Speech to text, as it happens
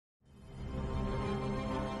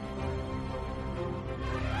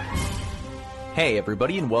Hey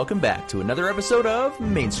everybody, and welcome back to another episode of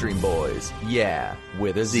Mainstream Boys. Yeah,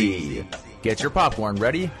 with a Z. Get your popcorn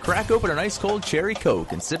ready, crack open an ice cold cherry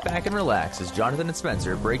Coke, and sit back and relax as Jonathan and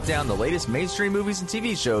Spencer break down the latest mainstream movies and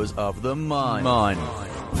TV shows of the month.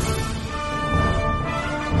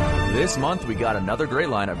 This month we got another great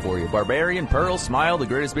lineup for you. Barbarian, Pearl, Smile, The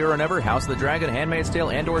Greatest Bureau Ever, House of the Dragon, Handmaid's Tale,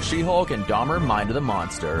 Andor, She-Hulk, and Dahmer, Mind of the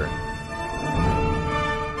Monster.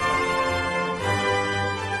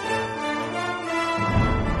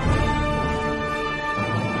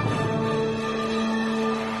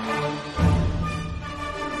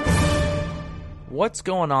 What's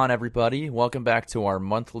going on, everybody? Welcome back to our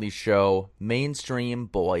monthly show, Mainstream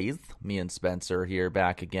Boys. Me and Spencer here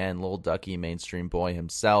back again. Little Ducky, Mainstream Boy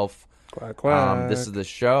himself. Quack, quack. This is the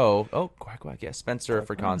show. Oh, quack, quack. Yeah, Spencer, Quack,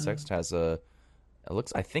 for context, has I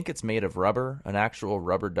think it's made of rubber, an actual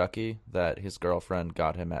rubber ducky that his girlfriend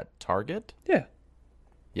got him at Target. Yeah.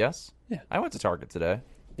 Yes? Yeah. I went to Target today.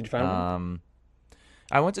 Did you find one?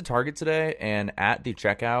 I went to Target today, and at the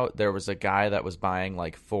checkout, there was a guy that was buying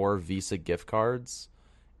like 4 Visa gift cards,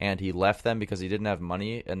 and he left them because he didn't have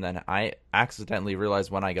money, and then I accidentally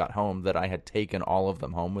realized when I got home that I had taken all of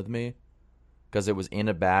them home with me because it was in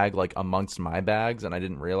a bag, like amongst my bags, and I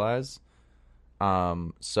didn't realize.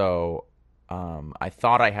 So I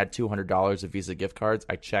thought I had $200 of Visa gift cards.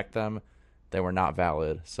 I checked them. They were not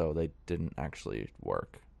valid, so they didn't actually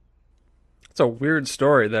work. It's a weird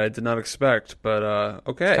story that I did not expect, but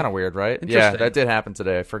okay. It's kind of weird, right? Yeah, that did happen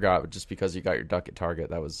today. I forgot. Just because you got your duck at Target,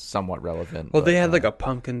 that was somewhat relevant. Well, they had like a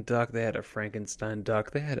pumpkin duck. They had a Frankenstein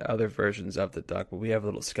duck. They had other versions of the duck, but we have a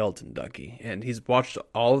little skeleton ducky. And he's watched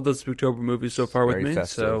all of the Spooktober movies so far with me,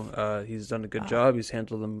 festive. So he's done a good job. He's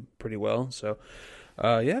handled them pretty well. So,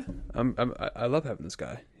 yeah, I love having this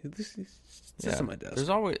guy. He's sits on my desk. There's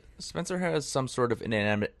always Spencer has some sort of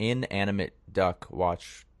inanimate duck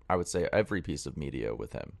watch. I would say every piece of media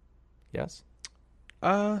with him. Yes?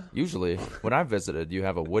 Usually, when I've visited, you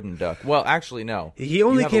have a wooden duck. Well, actually, no. He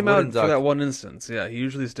only came out for that one instance. Yeah, he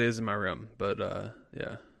usually stays in my room, but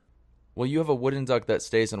yeah. Well, you have a wooden duck that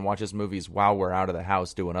stays and watches movies while we're out of the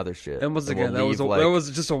house doing other shit. And once again, that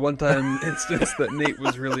was just a one-time instance that Nate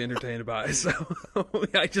was really entertained by, so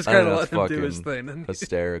I just kind of let him do his thing. And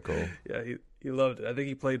hysterical. Yeah, he loved it. I think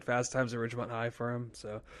he played Fast Times at Ridgemont High for him,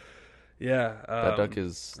 so... Yeah, that duck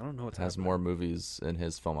has more movies in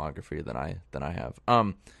his filmography than I have.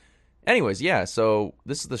 Anyways, yeah. So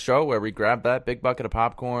this is the show where we grab that big bucket of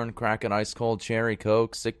popcorn, crack an ice cold cherry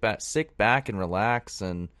Coke, sit back and relax,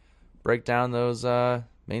 and break down those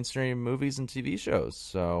mainstream movies and TV shows.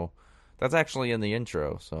 So that's actually in the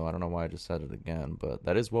intro. So I don't know why I just said it again, but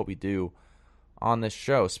that is what we do on this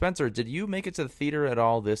show. Spencer, did you make it to the theater at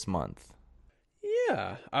all this month?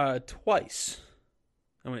 Yeah, twice.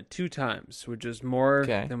 I went 2 times, which is more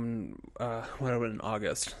than when I went in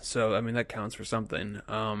August. So, I mean, that counts for something.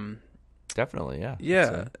 Definitely,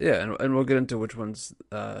 yeah. Yeah, and we'll get into which ones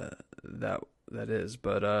that is.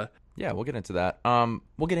 But yeah, we'll get into that.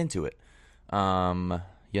 We'll get into it.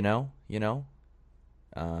 You know,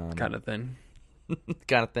 kind of thing.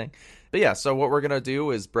 kind of thing. But yeah, so what we're gonna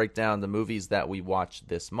do is break down the movies that we watched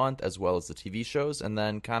this month, as well as the TV shows, and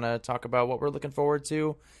then kind of talk about what we're looking forward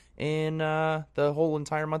to in the whole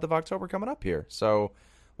entire month of October coming up here. So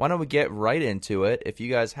why don't we get right into it? If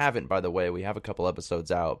you guys haven't, by the way, we have a couple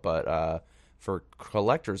episodes out, but for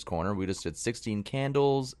Collector's Corner, we just did 16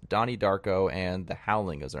 Candles, Donnie Darko, and The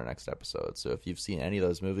Howling is our next episode. So if you've seen any of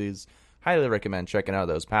those movies, highly recommend checking out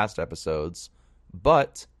those past episodes.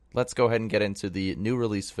 But let's go ahead and get into the new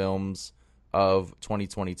release films of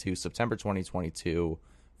 2022, September 2022.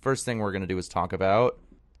 First thing we're going to do is talk about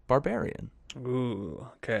Barbarian. Ooh,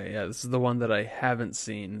 okay, yeah, this is the one that I haven't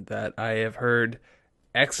seen, that I have heard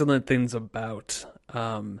excellent things about.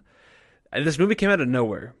 This movie came out of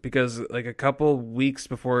nowhere, because like a couple weeks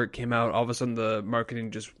before it came out, all of a sudden the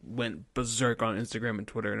marketing just went berserk on Instagram and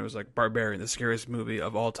Twitter, and it was like, Barbarian, the scariest movie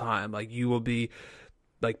of all time. Like, you will be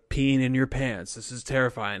like peeing in your pants. This is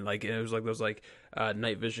terrifying. Like, it was like those like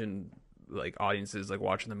night vision like audiences like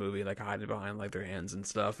watching the movie, like hiding behind like their hands and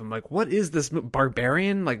stuff. I'm like, what is this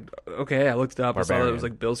Barbarian? Like, okay, I looked it up. Barbarian. I saw that it was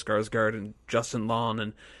like Bill Skarsgård and Justin Long,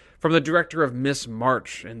 and from the director of Miss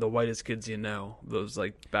March and The Whitest Kids You Know. Those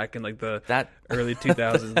like back in like the early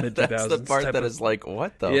 2000s, mid 2000s. That's the part that is like,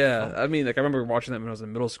 what the fuck? I mean, like I remember watching that when I was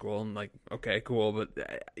in middle school, and like, okay, cool, but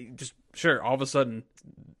just sure. All of a sudden,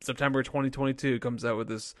 September 2022 comes out with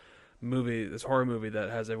this movie, this horror movie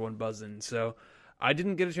that has everyone buzzing. So I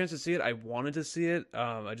didn't get a chance to see it. I wanted to see it.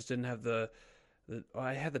 I just didn't have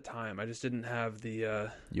I had the time. I just didn't have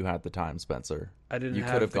the... You had the time, Spencer. I didn't you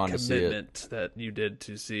have could have the gone commitment to see it. that you did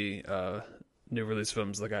to see new release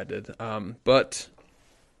films like I did. But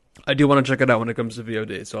I do want to check it out when it comes to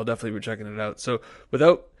VOD, so I'll definitely be checking it out. So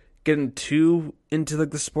without getting too into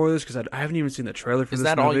like the spoilers, because I haven't even seen the trailer for Is this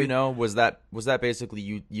that movie. all you know? Was that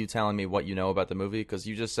basically you telling me what you know about the movie? Because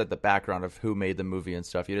you just said the background of who made the movie and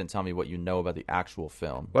stuff. You didn't tell me what you know about the actual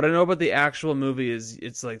film. What I know about the actual movie is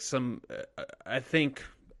it's like I think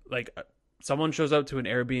like someone shows up to an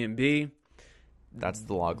Airbnb. That's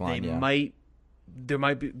the log line. There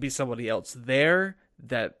might be somebody else there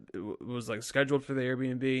that was like scheduled for the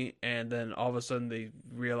Airbnb, and then all of a sudden they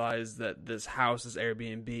realize that this house, this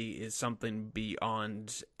Airbnb, is something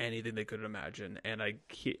beyond anything they could imagine. And I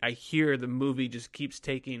hear the movie just keeps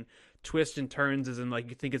taking twists and turns, as in like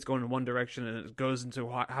you think it's going in one direction and it goes into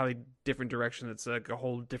a highly different direction. It's like a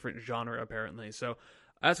whole different genre apparently. So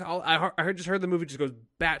that's all just heard the movie just goes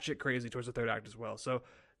batshit crazy towards the third act as well. So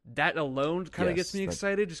that alone kind of gets me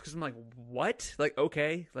excited, just because I'm like, what? Like,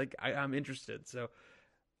 okay, like I'm interested. So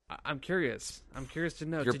I'm curious. I'm curious to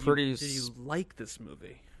know. Did you like this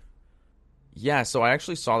movie? Yeah, so I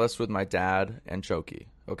actually saw this with my dad and Choki.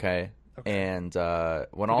 Okay. And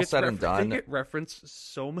when all said and done, they get referenced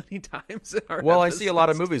so many times in our well, I see a lot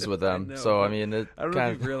of movies with them, so I mean, I don't know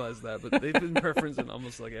if you've realized that, but they've been referenced in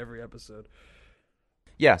almost like every episode.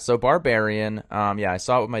 Yeah, so Barbarian. I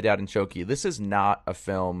saw it with my dad and Choki. This is not a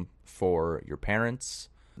film for your parents.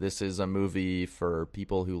 This is a movie for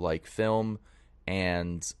people who like film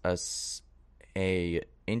and a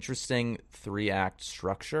interesting 3-act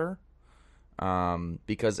structure.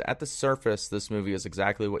 Because at the surface, this movie is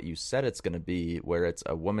exactly what you said it's going to be, where it's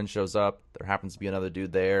a woman shows up, there happens to be another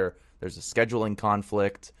dude there, there's a scheduling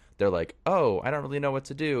conflict, they're like, oh, I don't really know what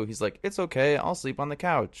to do. He's like, it's okay, I'll sleep on the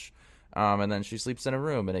couch. And then she sleeps in a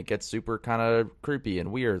room, and it gets super kind of creepy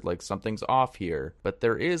and weird, like something's off here. But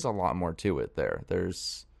there is a lot more to it there.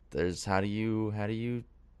 There's how do you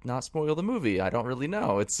not spoil the movie? I don't really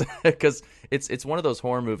know. It's because it's one of those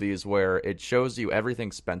horror movies where it shows you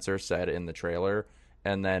everything Spencer said in the trailer,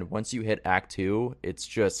 and then once you hit Act 2, it's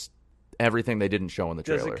just everything they didn't show in the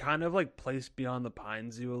trailer. Does it kind of like Place Beyond the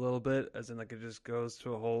Pines you a little bit, as in like it just goes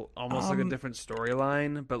to a whole almost like a different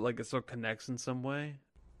storyline, but like it still connects in some way?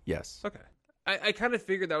 Yes. Okay. I kind of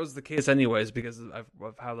figured that was the case anyways, because of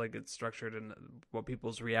how like it's structured and what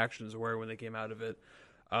people's reactions were when they came out of it.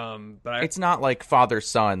 But it's not like father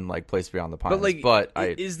son like Place Beyond the Pines. But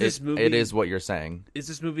is this movie? It is what you're saying. Is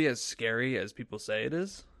this movie as scary as people say it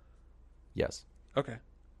is? Yes. Okay.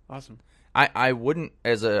 Awesome. I wouldn't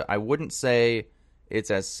say it's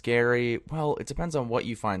as scary. Well, it depends on what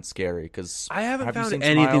you find scary. Because I haven't found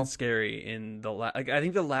anything scary in the I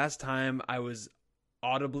think the last time I was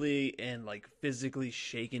audibly and like physically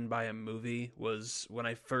shaken by a movie was when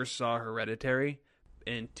I first saw Hereditary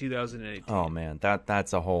in 2018. Oh man,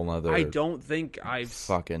 that's a whole nother. I don't think I've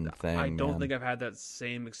fucking thing. I don't think I've had that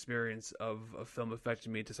same experience of a film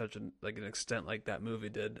affecting me to such an extent like that movie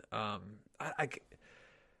did.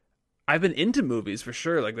 I've been into movies for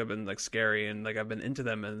sure, like they've been like scary and like I've been into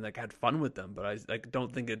them and like had fun with them, but I like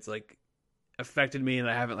don't think it's like affected me, and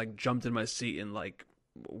I haven't like jumped in my seat and like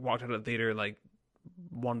walked out of the theater and like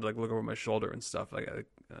wanted to like look over my shoulder and stuff. Like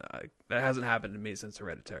that hasn't happened to me since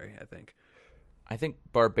Hereditary. I think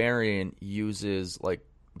Barbarian uses like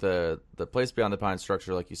the Place Beyond the Pines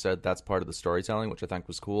structure, like you said. That's part of the storytelling, which I think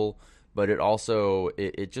was cool. But it also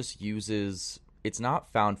it just uses. It's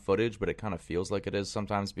not found footage, but it kind of feels like it is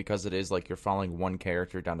sometimes, because it is like you're following one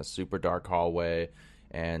character down a super dark hallway,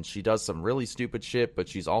 and she does some really stupid shit, but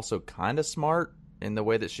she's also kind of smart in the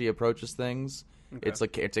way that she approaches things. Okay.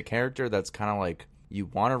 It's a character that's kind of like you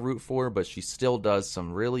want to root for, but she still does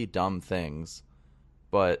some really dumb things.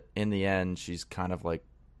 But in the end, she's kind of like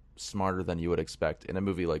smarter than you would expect in a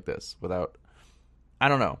movie like this. I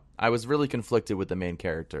don't know. I was really conflicted with the main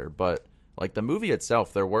character, but like the movie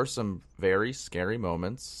itself, there were some very scary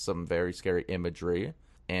moments, some very scary imagery,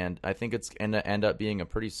 and I think it's going to end up being a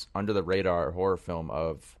pretty under the radar horror film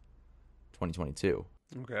of 2022.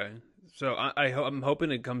 Okay. So I'm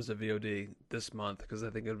hoping it comes to VOD this month, because I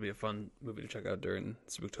think it would be a fun movie to check out during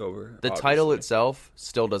Spooktober. The title itself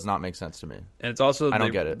still does not make sense to me. And it's also I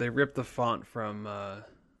don't get it. They ripped the font from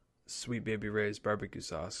Sweet Baby Ray's barbecue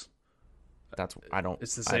sauce.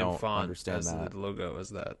 It's the same font understand as that. the logo as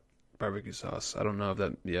that barbecue sauce. I don't know if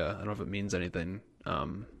that. Yeah, I don't know if it means anything.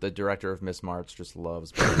 The director of Miss March just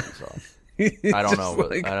loves barbecue sauce. I don't know.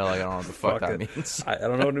 I don't know what the fuck that means. I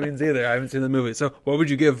don't know what it means either. I haven't seen the movie. So, what would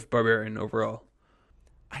you give Barbarian overall?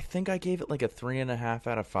 I think I gave it like a 3.5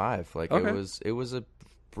 out of 5. Like okay. It was a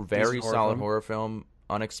very solid horror film.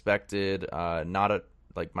 Unexpected. Not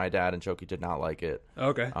like my dad and Choki did not like it.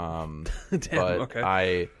 Okay. Damn, but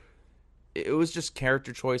okay. it was just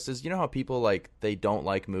character choices. You know how people like they don't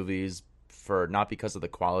like movies for not because of the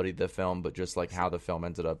quality of the film, but just like how the film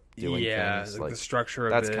ended up doing Yeah, things. like the Like structure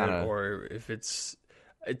of that's it, kind of or if it's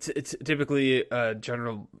typically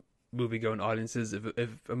general movie going audiences.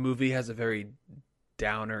 If a movie has a very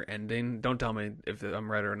downer ending, don't tell me if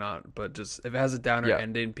I'm right or not, but just if it has a downer yeah,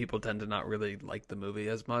 ending, people tend to not really like the movie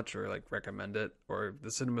as much or like recommend it. Or the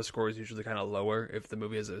cinema score is usually kind of lower if the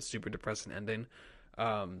movie has a super depressing ending.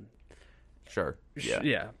 Um, sure, yeah.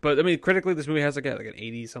 yeah, but I mean, critically, this movie has like an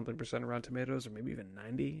 80 something percent around Tomatoes, or maybe even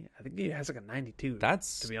 90. I think it has like a 92, to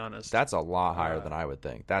That's be honest. that's a lot higher Uh, than I would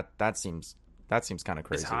think. That seems kind of It's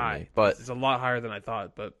crazy to high. me. But It's a lot higher than I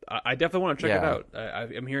thought, but I definitely want to check it yeah,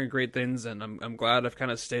 out. I'm hearing great things, and I'm glad I've kind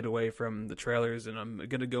of stayed away from the trailers, and I'm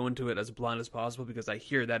gonna go into it as blind as possible because I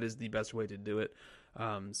hear that is the best way to do it.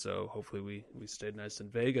 So hopefully we stayed nice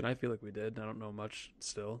and vague, and I feel like we did. I don't know much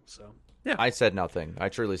still, so yeah. I said nothing. I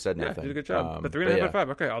truly said Yeah, you did a nothing. good job. But three and But a half out yeah, of five.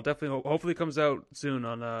 Okay, I'll definitely. Hopefully, it comes out soon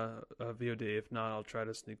on VOD. If not, I'll try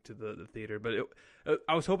to sneak to the theater. But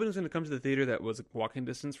I was hoping it was going to come to the theater that was walking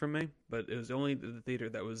distance from me. But it was only the theater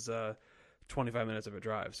that was 25 minutes of a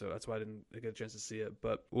drive. So that's why I didn't get a chance to see it.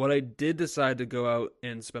 But what I did decide to go out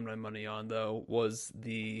and spend my money on though was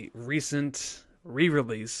the recent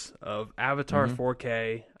re-release of Avatar hmm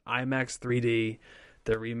 4K IMAX 3D,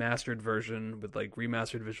 the remastered version with like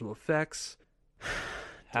remastered visual effects.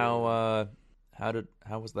 how Dude.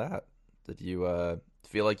 how was that? Did you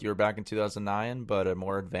feel like you were back in 2009, but a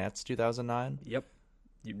more advanced 2009? Yep.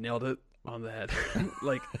 You nailed it on the head.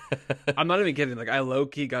 Like, I'm not even kidding. Like, I low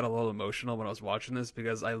key got a little emotional when I was watching this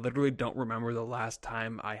because I literally don't remember the last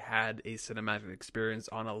time I had a cinematic experience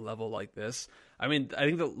on a level like this. I mean, I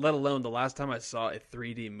think that let alone the last time I saw a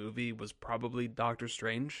 3D movie was probably Doctor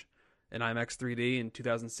Strange in IMAX 3D in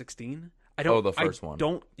 2016. Oh, the I first one.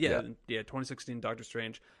 don't, Yeah. yeah, 2016 Doctor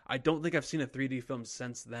Strange. I don't think I've seen a 3D film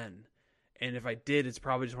since then. And if I did, it's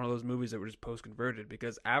probably just one of those movies that were just post converted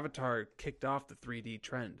because Avatar kicked off the 3D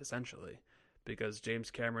trend essentially because James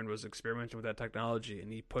Cameron was experimenting with that technology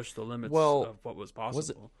and he pushed the limits Well, of what was was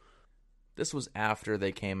it? possible. This was after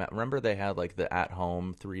they came out. Remember they had like the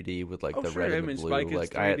at-home 3D with like Oh the sure, red I and the mean blue. Spy Kids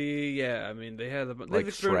Like I had 3D, yeah. I mean they've like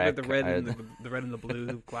experimented with Shrek. I had, the red and the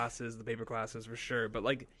blue glasses, the paper glasses for sure. But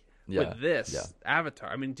like yeah, with yeah. this Avatar,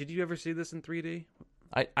 I mean, did you ever see this in 3D?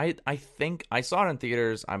 I think I saw it in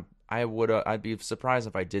theaters. I'd be surprised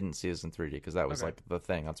if I didn't see this in 3D because that was Okay. like the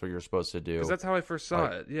thing. That's what you're supposed to Because do. that's how I first saw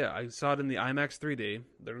Like it. Yeah, I saw it in the IMAX 3D,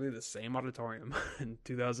 literally the same auditorium in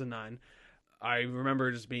 2009. I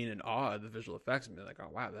remember just being in awe of the visual effects and being like, "Oh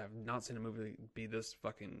wow, I've not seen a movie be this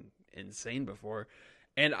fucking insane before."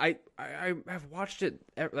 And I have watched it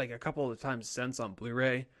like a couple of times since on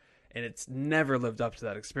Blu-ray, and it's never lived up to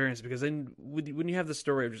that experience because then when you have the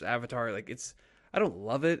story of just Avatar, like it's I don't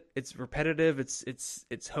love it. It's repetitive.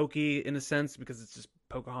 It's hokey in a sense because it's just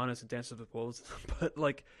Pocahontas and Dances with Wolves, but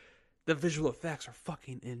like the visual effects are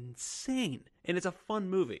fucking insane, and it's a fun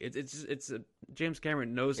movie. It's a James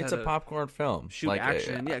Cameron knows how it's a to popcorn film. shoot Like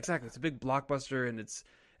action. Yeah, exactly. It's a big blockbuster, and it's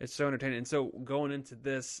so entertaining. And so going into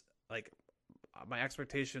this, like my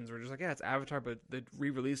expectations were just like, yeah, it's Avatar, but they're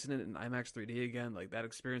re-releasing it in IMAX 3D again. Like that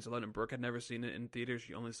experience alone. And Brooke had never seen it in theaters;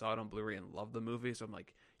 she only saw it on Blu-ray and loved the movie. So I'm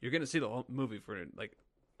like, you're gonna see the whole movie for like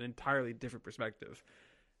an entirely different perspective.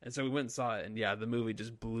 And so we went and saw it, and yeah, the movie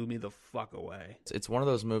just blew me the fuck away. it's one of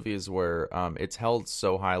those movies where it's held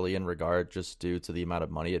so highly in regard just due to the amount of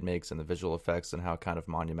money it makes and the visual effects and how kind of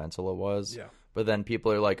monumental it was. Yeah. But then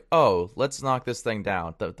people are like, "Oh, let's knock this thing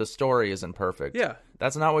down. The story isn't perfect." Yeah.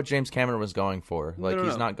 That's not what James Cameron was going for. Like No.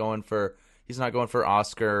 he's not going for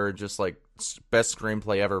Oscar or just like best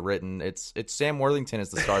screenplay ever written. It's Sam Worthington is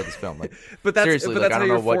the star of this film. Like seriously, like I don't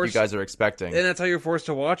know what you guys are expecting. And that's how you're forced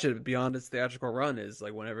to watch it beyond its theatrical run is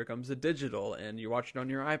like whenever it comes to digital and you watch it on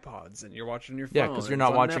your iPods and you're watching on your phone. Yeah, because you're and not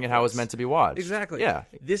it's on watching it how it's Netflix. meant to be watched. Exactly. Yeah.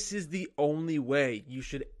 This is the only way you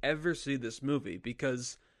should ever see this movie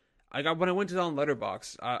because when I went to on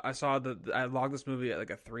Letterboxd, I saw that I logged this movie at like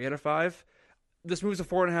a 3 out of 5. This movie's a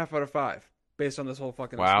 4.5 out of 5 based on this whole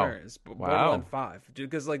fucking Wow. experience. But Wow. borderline 5, dude.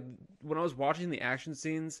 Because like when I was watching the action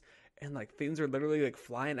scenes and like things are literally like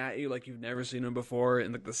flying at you like you've never seen them before,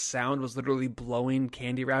 and like the sound was literally blowing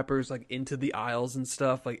candy wrappers like into the aisles and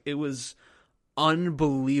stuff. Like it was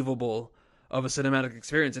unbelievable of a cinematic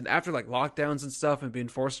experience. And after like lockdowns and stuff and being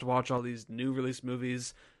forced to watch all these new release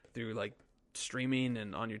movies through like streaming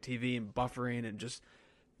and on your TV and buffering and just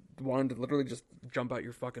wanting to literally just jump out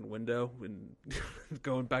your fucking window and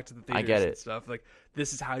going back to the theaters I get and it. stuff. Like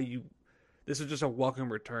this is just a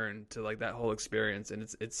welcome return to like that whole experience, and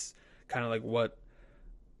it's kind of like what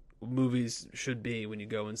movies should be when you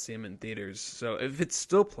go and see them in theaters. So if it's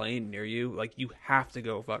still playing near you, like, you have to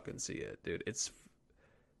go fucking see it, dude.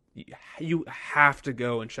 You have to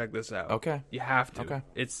go and check this out. Okay. You have to. Okay.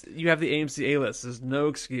 You have the AMC A-list. There's no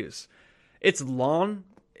excuse. It's long.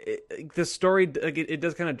 The story, like, it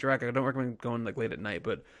does kind of drag. I don't recommend going like late at night,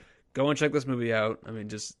 but go and check this movie out. I mean,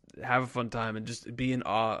 just have a fun time and just be in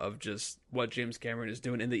awe of just what James Cameron is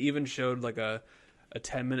doing. And they even showed like a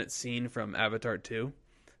 10-minute scene from Avatar 2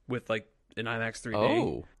 with like an IMAX 3D.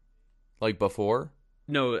 Oh, like before?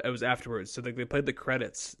 No, it was afterwards. So like they played the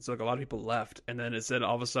credits. So like a lot of people left, and then it said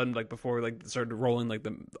all of a sudden, like before like started rolling like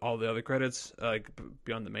all the other credits, like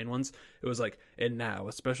beyond the main ones, it was like, and now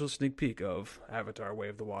a special sneak peek of Avatar: Way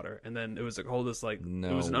of the Water, and then it was like whole this like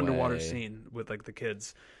it was an underwater scene with like the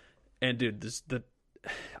kids, and dude,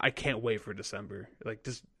 I can't wait for December. Like,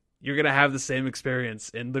 just you're gonna have the same experience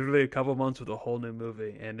in literally a couple months with a whole new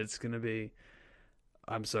movie, and it's gonna be.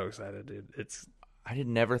 I'm so excited, dude. I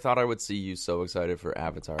never thought I would see you so excited for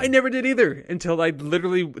Avatar. I never did either until I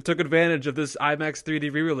literally took advantage of this IMAX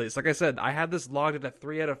 3D re-release. Like I said, I had this logged at a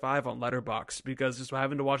 3 out of 5 on Letterboxd because just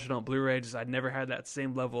having to watch it on Blu-ray, I'd never had that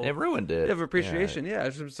same level. It ruined it. Of appreciation. Yeah,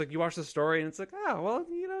 it's just like you watch the story and it's like, oh, well,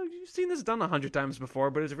 you've seen this done 100 times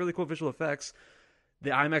before, but it's really cool visual effects.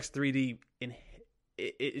 The IMAX 3D,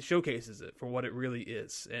 it showcases it for what it really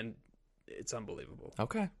is, and it's unbelievable.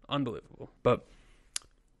 Okay. Unbelievable. But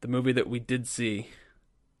the movie that we did see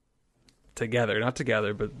together, not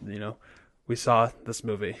together, but we saw this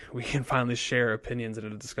movie. We can finally share opinions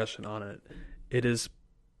and a discussion on it. It is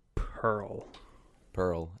Pearl.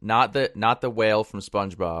 Not the whale from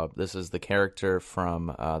SpongeBob. This is the character from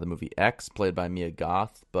the movie X, played by Mia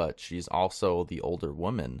Goth, but she's also the older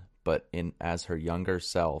woman, but as her younger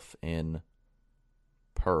self in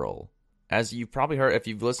Pearl. As you've probably heard, if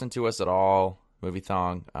you've listened to us at all, Movie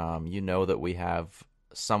Thong, you know that we have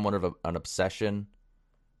somewhat of an obsession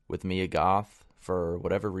with Mia Goth for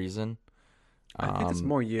whatever reason. I think it's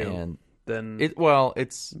more you than it. Well,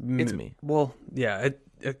 it's me. Well, yeah,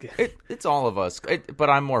 it's all of us. But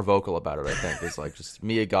I'm more vocal about it. I think it's like just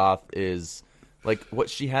Mia Goth is like what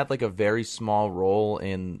she had like a very small role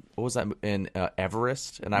in. What was that in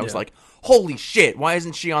Everest? And I was like, holy shit! Why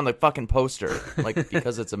isn't she on the fucking poster? Like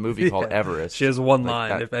because it's a movie called Everest. She has one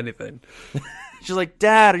line, if anything. She's like,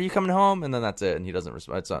 "Dad, are you coming home?" And then that's it. And he doesn't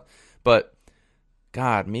respond. But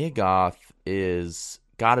God, Mia Goth is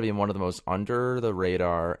got to be one of the most under the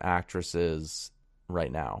radar actresses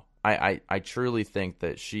right now. I truly think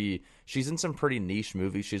that she's in some pretty niche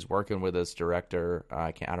movies. She's working with this director.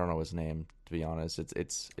 I don't know his name, to be honest.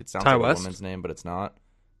 It sounds like a woman's name, but it's not.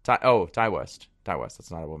 Ty West. Ty West. That's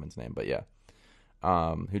not a woman's name, but yeah.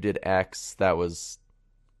 Who did X? That was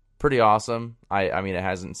pretty awesome. I mean, it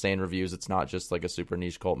has insane reviews. It's not just like a super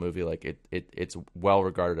niche cult movie. Like it's well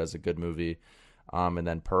regarded as a good movie. And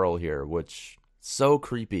then Pearl here, which so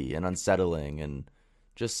creepy and unsettling and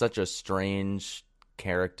just such a strange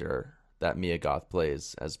character that Mia Goth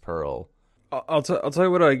plays as Pearl. I'll tell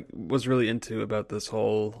you what I was really into about this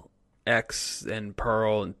whole X and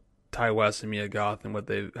Pearl and Ty West and Mia Goth and what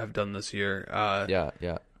they have done this year.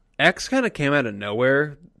 Yeah. X kind of came out of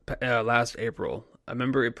nowhere last April. I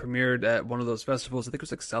remember it premiered at one of those festivals. I think it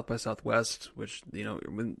was like South by Southwest, which,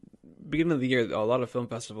 when beginning of the year, a lot of film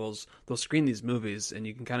festivals, they'll screen these movies and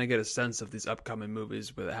you can kind of get a sense of these upcoming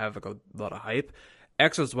movies that have like a lot of hype.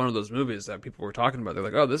 X was one of those movies that people were talking about. They're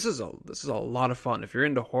like, oh, this is a lot of fun. If you're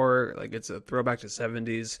into horror, like it's a throwback to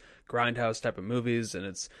 70s grindhouse type of movies, and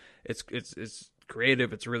it's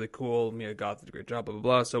creative. It's really cool. Mia Goth did a great job, blah, blah,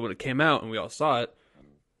 blah. So when it came out and we all saw it,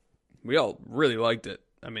 we all really liked it.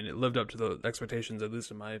 I mean, it lived up to the expectations, at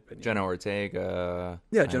least in my opinion. Jenna Ortega.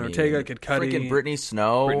 Yeah, Jenna Ortega, Kid Cudi. Freaking Brittany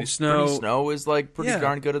Snow. Brittany Snow is like pretty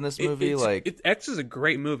darn good in this movie. X is a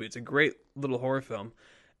great movie. It's a great little horror film.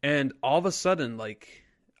 And all of a sudden, like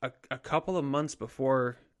a couple of months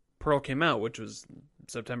before Pearl came out, which was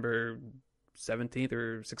September 17th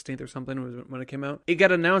or 16th or something was when it came out, it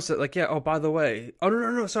got announced that like, by the way,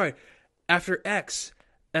 no, sorry. After X,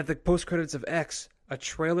 at the post-credits of X, a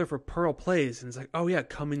trailer for Pearl plays, and it's like, oh yeah,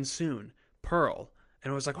 coming soon, Pearl.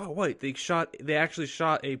 And it was like, oh wait, they actually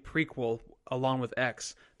shot a prequel along with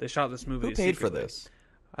X. They shot this movie. Who paid secretly. for this?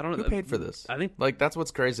 I don't know. Who paid for this? I think like that's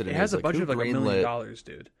what's crazy to me. It has a like, budget of like $1 million, lit...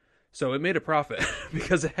 dude. So it made a profit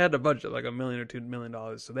because it had a budget like $1 million or $2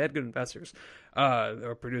 million. So they had good investors,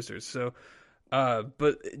 or producers. So,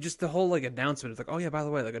 but just the whole like announcement, it's like, oh yeah, by the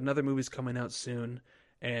way, like another movie's coming out soon,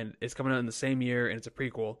 and it's coming out in the same year, and it's a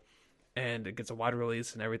prequel. And it gets a wide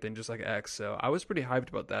release and everything, just like X. So I was pretty hyped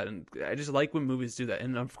about that, and I just like when movies do that.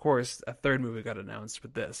 And of course, a third movie got announced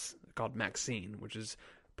with this called Maxine, which is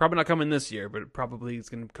Probably not coming this year, but probably it's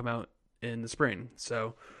going to come out in the spring.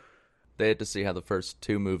 So They had to see how the first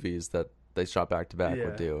two movies that they shot back to back would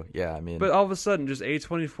yeah. do. Yeah, I mean, But all of a sudden, just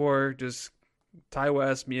A24, just Ty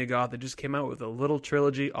West, Mia Goth, they just came out with a little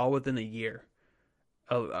trilogy all within a year.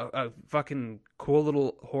 A fucking cool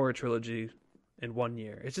little horror trilogy in 1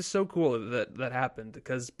 year. It's just so cool that happened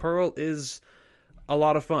because Pearl is a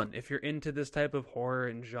lot of fun. If you're into this type of horror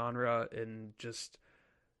and genre and just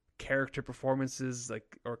character performances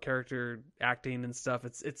or character acting and stuff,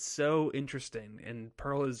 it's so interesting. And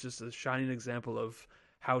Pearl is just a shining example of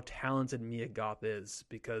how talented Mia Goth is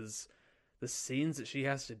because the scenes that she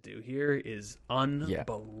has to do here is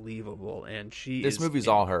unbelievable, and this movie's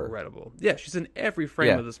all her. Incredible. Yeah, she's in every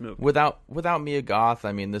frame of this movie. Without Mia Goth,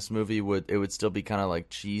 I mean, this movie would still be kind of like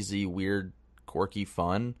cheesy, weird, quirky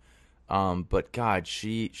fun. But God,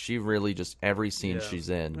 she really just every scene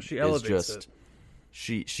she's in she is elevates just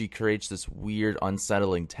it. she creates this weird,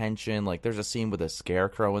 unsettling tension. Like there's a scene with a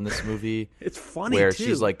scarecrow in this movie. It's funny where too.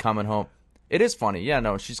 She's like coming home. It is funny. Yeah,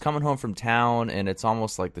 no, she's coming home from town, and it's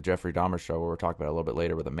almost like the Jeffrey Dahmer show where we'll talk about it a little bit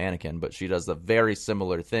later with a mannequin, but she does a very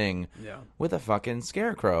similar thing with a fucking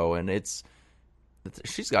scarecrow, and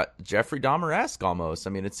she's got Jeffrey Dahmer-esque almost. I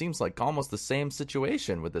mean, it seems like almost the same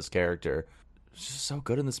situation with this character. She's so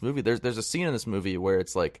good in this movie. There's a scene in this movie where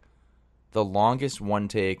it's like the longest one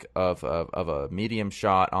take of a medium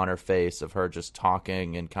shot on her face of her just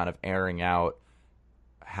talking and kind of airing out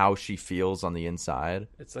how she feels on the inside.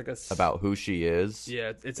 It's like about who she is.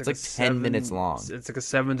 Yeah, it's like 10 minutes long. It's like a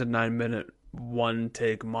 7 to 9 minute one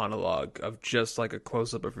take monologue of just like a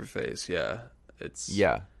close up of her face.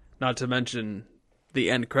 Yeah, not to mention the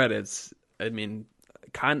end credits. I mean,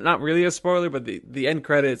 not really a spoiler, but the end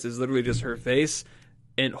credits is literally just her face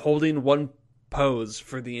and holding one pose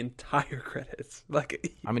for the entire credits. Like,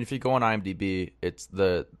 I mean, if you go on IMDb, it's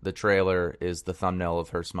the trailer is the thumbnail of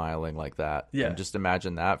her smiling like that. Yeah, and just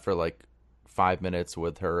imagine that for like 5 minutes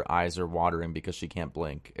with her eyes are watering because she can't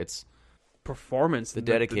blink. It's performance, the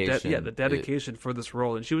dedication. The dedication for this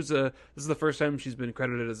role. And she was this is the first time she's been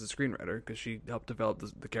credited as a screenwriter because she helped develop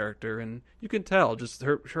the character, and you can tell just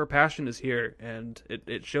her passion is here, and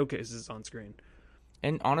it showcases on screen.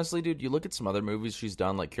 And honestly, dude, you look at some other movies she's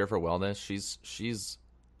done, like Cure for Wellness. She's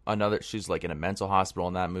like in a mental hospital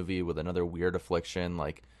in that movie with another weird affliction.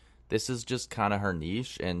 Like, this is just kind of her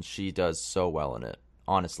niche, and she does so well in it.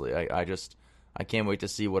 Honestly, I can't wait to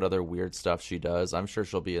see what other weird stuff she does. I'm sure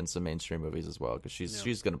she'll be in some mainstream movies as well because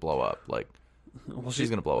she's gonna blow up. Like, she's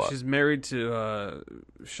gonna blow up. She's married to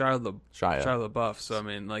Shia LaBeouf, so I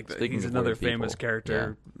mean, like, he's another famous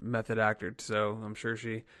character, method actor. So I'm sure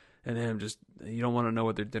she and him you don't want to know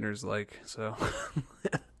what their dinner's like. So,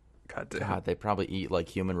 God, they probably eat like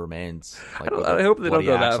human remains. Like, I hope they don't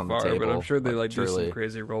go that far, but I'm sure they do some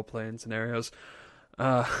crazy role playing scenarios.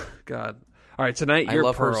 God. All right, tonight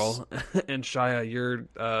you're Pearl, and Shia, you're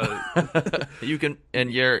you can,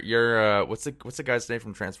 and you're what's the guy's name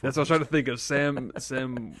from Transformers? That's what I was trying to think of.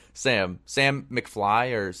 Sam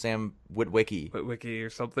McFly or Sam Witwicky or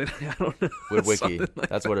something. I don't know. Witwicky.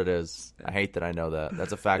 That's what it is. I hate that I know that.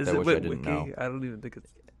 That's a fact I wish I didn't know. I don't even think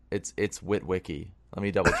it's Witwicky. Let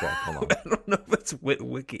me double check. Hold on. I don't know if it's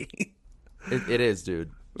Witwicky. It is,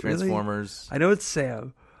 dude. Transformers. Really? I know it's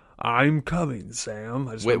Sam. I'm coming, Sam.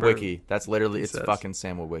 Witwicky. That's literally, it's fucking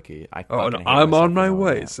Sam Witwicky. I'm on my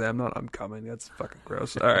way, Sam. Not I'm coming. That's fucking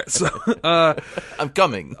gross. All right, so I'm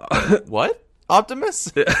coming. What?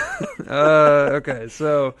 Optimus? Okay,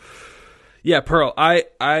 so yeah, Pearl.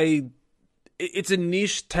 It's a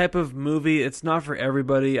niche type of movie. It's not for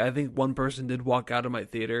everybody. I think one person did walk out of my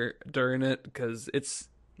theater during it because it's.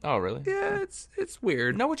 Oh, really? Yeah, it's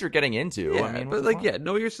weird. Know what you're getting into. Yeah, I mean, but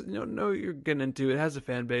know you're getting into. It has a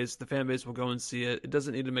fan base. The fan base will go and see it. It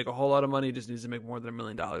doesn't need to make a whole lot of money. It just needs to make more than $1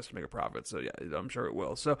 million to make a profit. So yeah, I'm sure it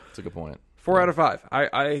will. So that's a good point. 4 out of 5.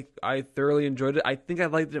 I thoroughly enjoyed it. I think I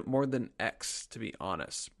liked it more than X, to be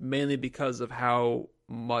honest, mainly because of how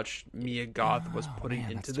much Mia Goth was putting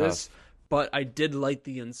into this. Tough. But I did like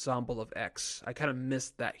the ensemble of X. I kind of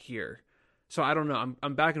missed that here. So I don't know.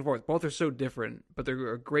 I'm back and forth. Both are so different, but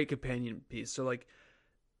they're a great companion piece. So like,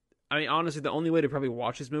 I mean, honestly, the only way to probably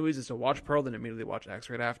watch these movies is to watch Pearl, then immediately watch X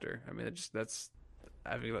right after. I mean,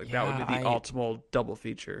 I feel like that would be the optimal double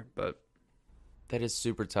feature. But that is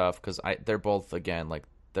super tough because they're both, again, like,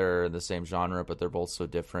 they're in the same genre, but they're both so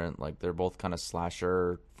different. Like, they're both kind of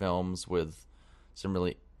slasher films with some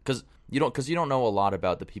really, because you don't know a lot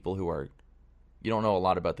about the people who are. You don't know a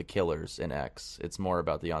lot about the killers in X. It's more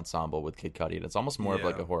about the ensemble with Kid Cudi. And it's almost more of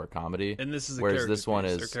like a horror comedy. And this is whereas this one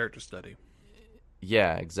is their character study.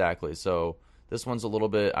 Yeah, exactly. So This one's a little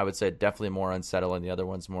bit, I would say, definitely more unsettling. The other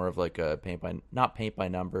one's more of like a not paint by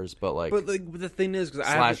numbers, but like. But like the thing is, because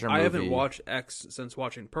I haven't watched X since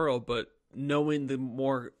watching Pearl, but knowing the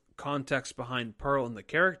more context behind Pearl and the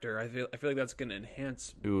character, I feel like that's going to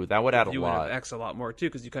enhance. Ooh, that would add a lot. Of X a lot more too,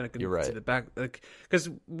 because you kind of can You're right. see the back. Like, because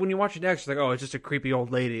when you're watching X, it's like, oh, it's just a creepy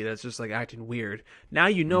old lady that's just like acting weird. Now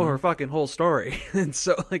you know her fucking whole story, and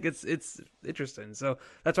so like it's interesting. So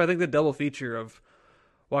that's why I think the double feature of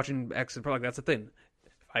watching X and Pearl, like that's the thing.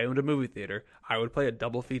 If I owned a movie theater, I would play a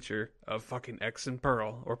double feature of fucking X and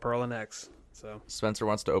Pearl or Pearl and X. So Spencer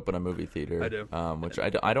wants to open a movie theater. I do. Which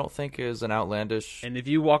I don't think is an outlandish. And if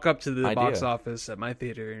you walk up to the idea. box office at my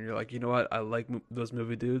theater and you're like, you know what, I like those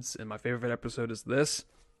movie dudes, and my favorite episode is this,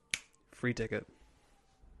 free ticket.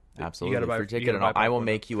 Absolutely, free ticket, and I will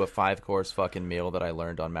make you a 5-course fucking meal that I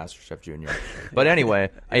learned on MasterChef Junior. But anyway,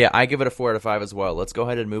 yeah, I give it a 4 out of 5 as well. Let's go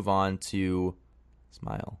ahead and move on to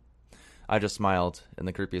Smile. I just smiled in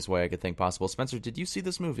the creepiest way I could think possible. Spencer, did you see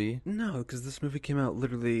this movie? No, because this movie came out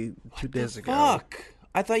literally 2 days ago. Fuck!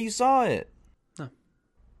 I thought you saw it. No.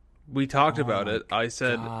 We talked about it. I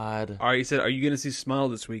said, God. are you going to see Smile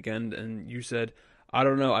this weekend? And you said, I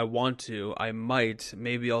don't know. I want to. I might.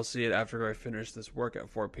 Maybe I'll see it after I finish this work at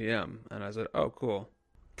 4 p.m. And I said, oh, cool.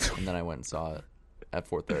 And then I went and saw it at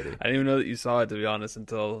 4:30. I didn't even know that you saw it, to be honest,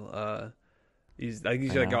 until he's like,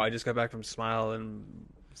 oh, I just got back from Smile and.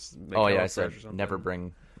 Oh yeah, I said never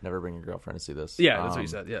bring your girlfriend to see this. Yeah, that's what you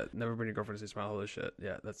said. Yeah, never bring your girlfriend to see Smile. Holy shit.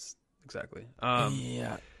 Yeah, that's exactly.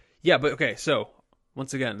 Yeah, but okay. So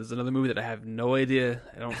once again, there's another movie that I have no idea.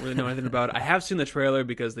 I don't really know anything about. I have seen the trailer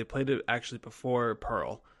because they played it actually before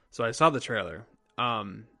Pearl, so I saw the trailer.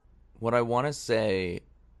 What I want to say,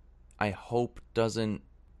 I hope doesn't.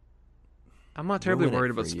 I'm not terribly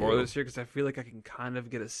worried about spoilers here because I feel like I can kind of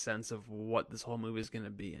get a sense of what this whole movie is going to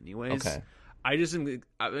be, anyways. Okay.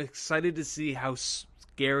 I'm excited to see how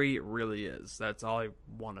scary it really is. That's all I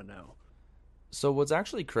want to know. So what's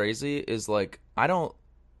actually crazy is like I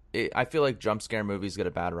feel like jump scare movies get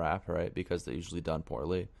a bad rap, right? Because they're usually done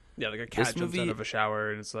poorly. Yeah, like a cat jumps out of a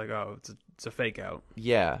shower and it's like, oh, it's a fake out.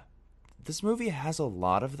 Yeah, this movie has a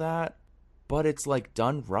lot of that, but it's like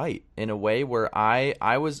done right in a way where I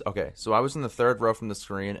was okay. So I was in the third row from the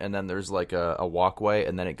screen, and then there's like a walkway,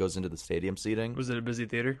 and then it goes into the stadium seating. Was it a busy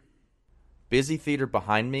theater? Busy theater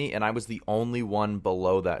behind me, and I was the only one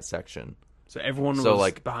below that section. So everyone was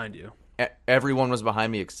like behind you. Everyone was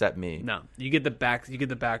behind me except me. No, you get the back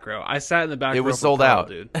row. I sat in the back row. It was sold out,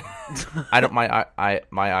 dude. I don't. My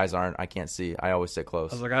eyes aren't. I can't see. I always sit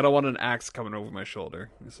close. I was like, I don't want an axe coming over my shoulder,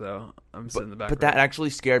 so I'm sitting in the back. But that actually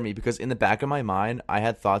scared me because in the back of my mind, I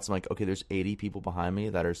had thoughts like, okay, there's 80 people behind me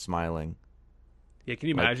that are smiling. Yeah, can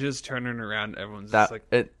you imagine just turning around? Everyone's that, just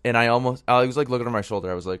like, and I was like looking over my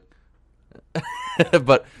shoulder. I was like.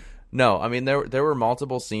 But no, I mean there were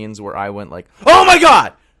multiple scenes where I went like, "Oh my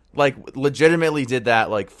god!" Like legitimately did that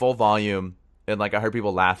like full volume, and like I heard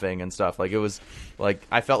people laughing and stuff. Like it was like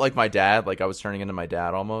I felt like my dad, like I was turning into my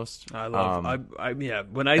dad almost. I love. Yeah,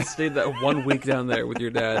 when I stayed that 1 week down there with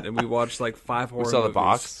your dad, and we watched like 5 horror movies. We saw The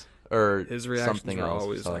Box or his reactions something were else.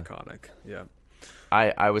 Always iconic. Yeah.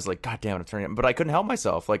 I was like, God damn it, I'm turning it, but I couldn't help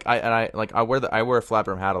myself. Like I wear a flat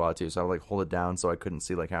brim hat a lot too, so I would like hold it down so I couldn't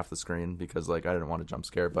see like half the screen because like I didn't want to jump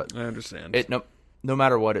scare. But I understand. No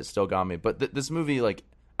matter what, it still got me. But this movie, like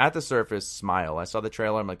at the surface, Smile. I saw the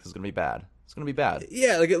trailer. I'm like, this is gonna be bad. It's gonna be bad.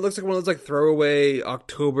 Yeah, like it looks like one of those like throwaway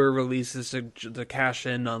October releases to cash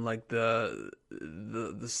in on like the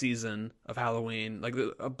season of Halloween. Like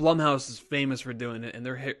Blumhouse is famous for doing it, and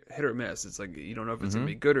they're hit or miss. It's like you don't know if it's gonna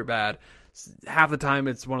be good or bad. Half the time,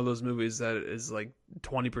 it's one of those movies that is like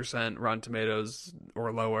 20% Rotten Tomatoes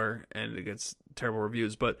or lower, and it gets terrible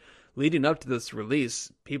reviews. But leading up to this release,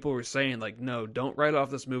 people were saying like, no, don't write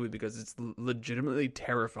off this movie because it's legitimately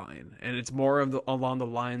terrifying, and it's more of along the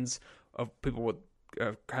lines of people with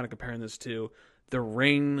kind of comparing this to The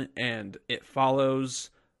Ring and It Follows,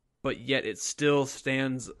 but yet it still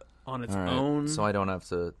stands on its own. So I don't have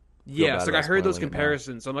to. Yeah, so like I heard those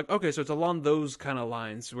comparisons. So I'm like, okay, so it's along those kind of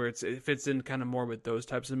lines where it fits in kind of more with those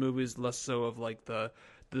types of movies, less so of like the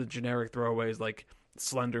generic throwaways like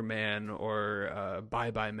Slender Man or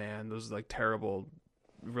Bye Bye Man. Those like terrible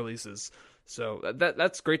releases. So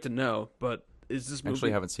that's great to know. But is this movie?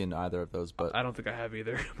 Actually, haven't seen either of those, but I don't think I have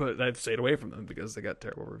either. But I've stayed away from them because they got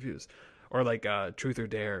terrible reviews. Or like Truth or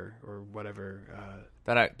Dare or whatever.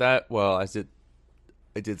 I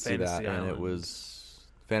did see that, and it was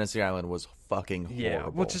Fantasy Island was fucking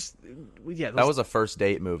horrible. That was a first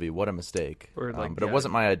date movie. What a mistake. Or But it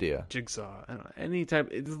wasn't my idea. Jigsaw. I don't know, any type.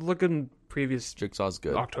 Look in previous Jigsaw's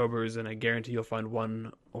good. Octobers, and I guarantee you'll find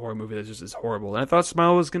one horror movie that's just as horrible. And I thought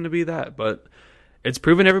Smile was going to be that, but it's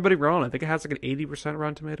proven everybody wrong. I think it has like an 80%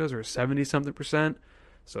 Rotten Tomatoes or 70-something%.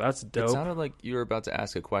 So that's dope. It sounded like you were about to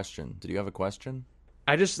ask a question. Did you have a question?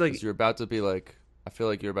 I just like 'Cause you're about to be like. I feel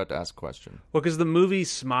like you're about to ask a question. Well, because the movie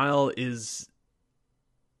Smile is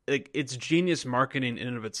like it's genius marketing in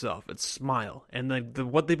and of itself. It's Smile, and like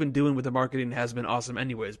what they've been doing with the marketing has been awesome,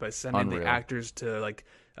 anyways. By sending Unreal. the actors to like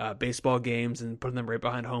baseball games and putting them right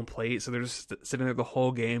behind home plate, so they're just sitting there the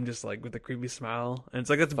whole game, just like with a creepy smile, and it's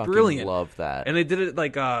like that's Fucking brilliant. Love that. And they did it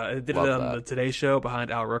like they did Love it on that. the Today Show behind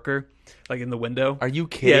Al Rooker, like in the window. Are you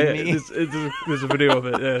kidding me? There's a video of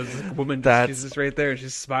it. There's a woman, That's- she's just right there, and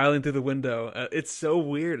she's smiling through the window. It's so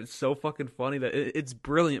weird. It's so fucking funny that it's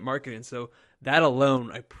brilliant marketing. So that alone,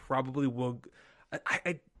 I probably will.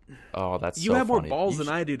 Oh, that's You so have more funny. balls You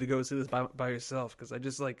than I do to go see this by yourself, because I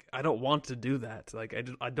just like I don't want to do that. Like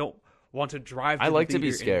I don't want to drive. To I like the to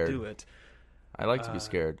be theater scared. and do it. I like to be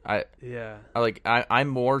scared. Yeah. I'm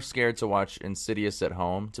more scared to watch Insidious at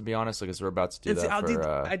home, to be honest, because we're about to do that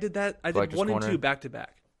I did that. I did Collector's 1 and Corner. 2 back to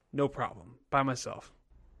back, no problem, by myself.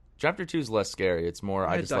 Chapter 2 is less scary. It's more,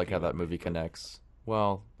 I had just like ducky how that with me. movie connects.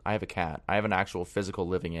 Well, I have a cat. I have an actual physical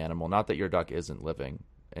living animal. Not that your duck isn't living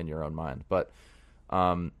in your own mind, but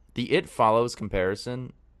the It Follows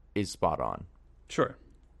comparison is spot on. Sure.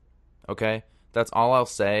 Okay? That's all I'll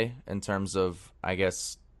say in terms of, I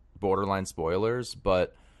guess, borderline spoilers,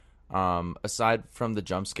 but aside from the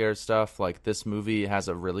jump scare stuff, like this movie has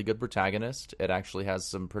a really good protagonist. It actually has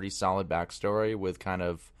some pretty solid backstory with kind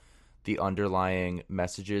of the underlying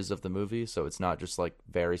messages of the movie, so it's not just like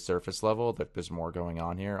very surface level. There's more going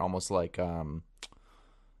on here, almost like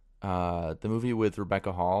the movie with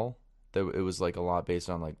Rebecca Hall. It was like a lot based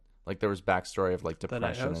on like there was backstory of like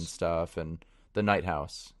depression and stuff, and The Night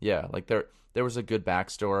House. Yeah, like there was a good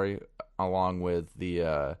backstory along with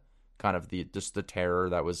the kind of the terror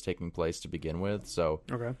that was taking place to begin with. So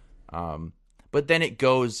Okay. but then it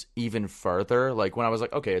goes even further. Like when I was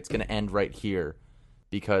like, okay, it's gonna end right here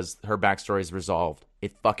because her backstory is resolved.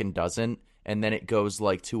 It fucking doesn't, and then it goes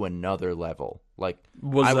like to another level. Like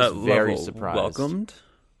I was very surprised. Welcomed?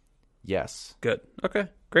 Yes. Good. Okay.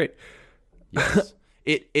 Great. Yes.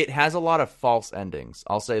 It has a lot of false endings.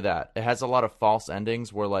 I'll say that. It has a lot of false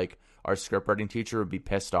endings where like our scriptwriting teacher would be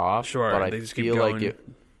pissed off. Sure. But I They just keep feel like going.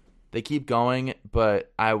 they keep going,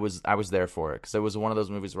 but I was there for it because it was one of those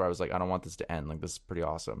movies where I was like, I don't want this to end. Like this is pretty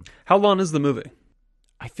awesome. How long is the movie?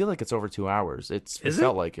 I feel like it's over 2 hours. It Is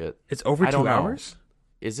felt it? like it. It's over I don't 2 know. hours?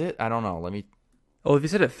 Is it? I don't know. Let me. Oh, if you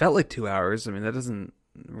said it felt like 2 hours, I mean that doesn't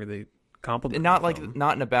really compliment. Not the like film.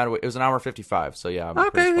 not in a bad way. It was an hour 55. So yeah. I'm pretty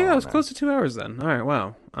Okay, spot yeah, on it was there. close to 2 hours then. All right,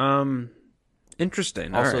 wow.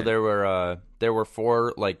 Interesting. All Also, right. there were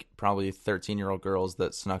 4 like probably 13-year-old girls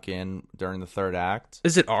that snuck in during the third act,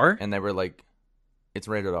 Is it R? and they were like, "It's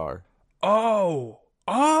rated R."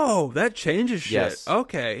 Oh, that changes shit. Yes.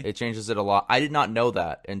 Okay. It changes it a lot. I did not know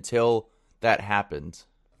that until that happened.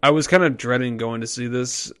 I was kind of dreading going to see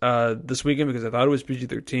this this weekend because I thought it was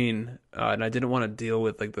PG-13, and I didn't want to deal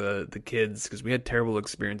with like the kids because we had terrible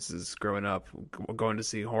experiences growing up going to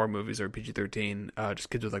see horror movies that were PG-13. Just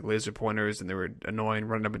kids with like laser pointers, and they were annoying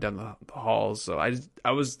running up and down the halls. So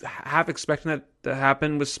I was half expecting that to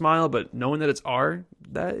happen with Smile, but knowing that it's R,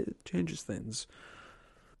 that changes things.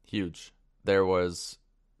 Huge. There was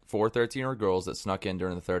 4 13-year-old girls that snuck in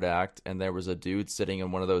during the third act, and there was a dude sitting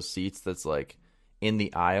in one of those seats that's like in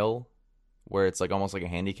the aisle where it's like almost like a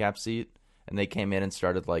handicap seat, and they came in and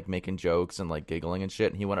started like making jokes and like giggling and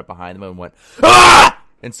shit, and he went up behind them and went ah,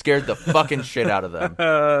 and scared the fucking shit out of them,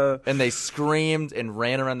 and they screamed and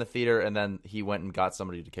ran around the theater, and then he went and got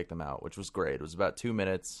somebody to kick them out, which was great. It was about 2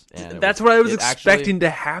 minutes, and That's what I was it expecting to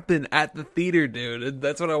happen at the theater, dude.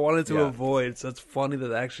 That's what I wanted to Yeah. avoid. So it's funny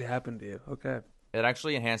that actually happened to you. Okay. It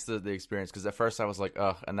actually enhanced the experience because at first I was like,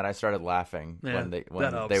 ugh, and then I started laughing Yeah, when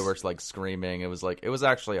that they helps. were like screaming. It was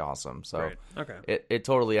actually awesome. So Great. Okay. it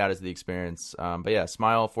totally added to the experience. But yeah,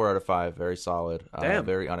 Smile 4 out of 5, very solid. Damn.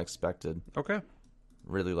 Very unexpected. Okay.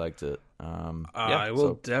 Really liked it. Yeah, I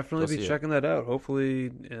will so definitely go be see it. checking that out.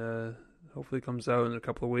 Hopefully it comes out in a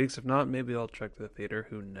couple of weeks. If not, maybe I'll check the theater.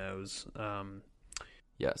 Who knows?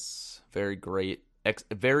 Yes, very great.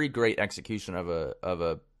 Very great execution of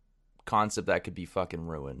a concept that could be fucking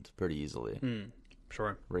ruined pretty easily.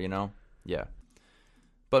 Sure. You know? Yeah.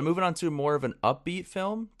 But moving on to more of an upbeat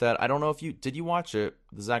film that I don't know if did you watch it?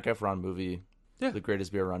 The Zac Efron movie, Yeah. The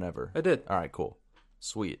Greatest Beer Run Ever. I did. All right, cool.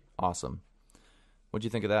 Sweet. Awesome. What'd you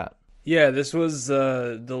think of that? Yeah, this was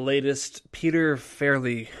the latest Peter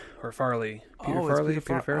Farley or Farley. Peter Oh, it's Farley?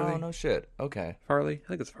 Peter Oh, Farley? no shit. Okay. Farley? I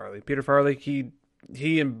think it's Farley. Peter Farley.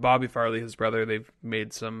 He and Bobby Farley, his brother, they've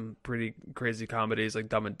made some pretty crazy comedies like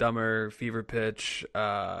Dumb and Dumber, Fever Pitch.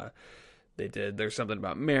 They did There's Something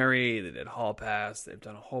About Mary. They did Hall Pass. They've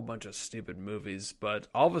done a whole bunch of stupid movies. But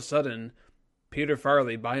all of a sudden, Peter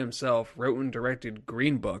Farley by himself wrote and directed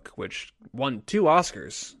Green Book, which won 2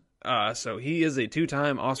 Oscars. So he is a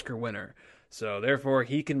 2-time Oscar winner. So therefore,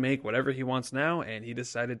 he can make whatever he wants now, and he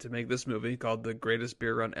decided to make this movie called The Greatest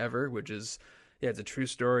Beer Run Ever, which is, yeah, it's a true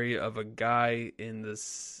story of a guy during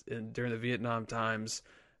the Vietnam times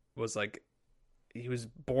was like, he was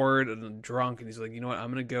bored and drunk, and he's like, you know what, I'm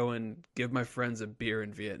gonna go and give my friends a beer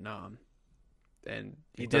in Vietnam, and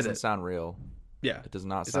he It did doesn't it. sound real. Yeah, It does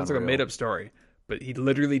not it sound sounds like a real. made up story, but he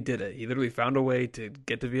literally did it. He literally found a way to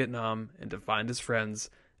get to Vietnam and to find his friends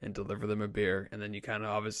and deliver them a beer. And then you kind of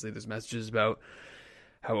obviously there's messages about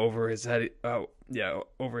how over his head,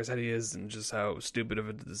 over his head he is, and just how stupid of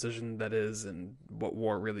a decision that is, and what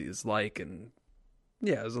war really is like. And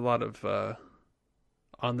yeah, there's a lot of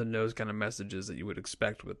on the nose kind of messages that you would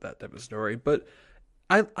expect with that type of story. But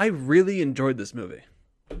I really enjoyed this movie.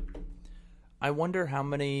 I wonder how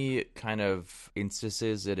many kind of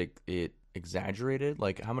instances it exaggerated.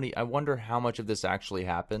 Like how many? I wonder how much of this actually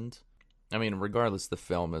happened. I mean, regardless, the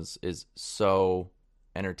film is so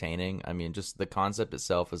entertaining. I mean, just the concept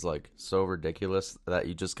itself is like so ridiculous that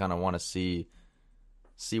you just kind of want to see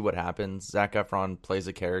what happens. Zac Efron plays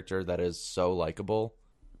a character that is so likable.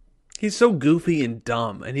 He's so goofy and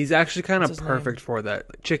dumb, and he's actually kind What's of his perfect name? for that.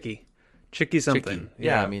 Like, Chicky something. Chicky.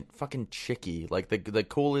 Yeah, I mean, fucking Chicky. Like the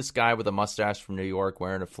coolest guy with a mustache from New York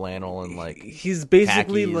wearing a flannel and like he's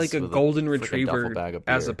basically khakis like a with golden freaking duffel retriever bag of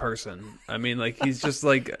as a beer. person. I mean, like he's just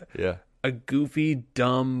like Yeah. a goofy,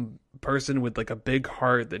 dumb person with like a big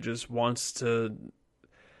heart that just wants to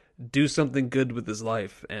do something good with his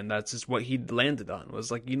life, and that's just what he landed on. Was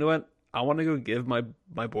like, you know what? I want to go give my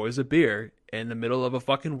boys a beer in the middle of a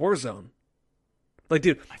fucking war zone. Like,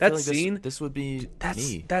 dude, I that feel like scene. this would be me. That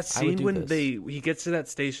I would scene do when this. he gets to that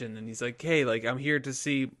station and he's like, "Hey, like I'm here to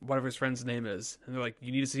see whatever his friend's name is," and they're like,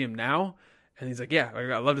 "You need to see him now," and he's like, "Yeah,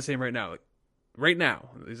 I'd love to see him right now, like right now."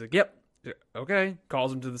 He's like, "Yep, okay."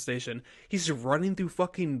 Calls him to the station. He's running through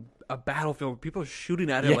fucking a battlefield with people shooting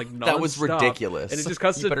at him Yeah, like nonstop. that was ridiculous. And it just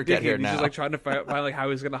cuts You to better Dickie, get here and he's just now. like trying to find like how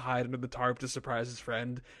he's gonna hide under the tarp to surprise his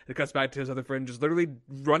friend. And it cuts back to his other friend just literally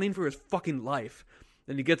running for his fucking life.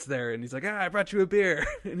 And he gets there and he's like, I brought you a beer.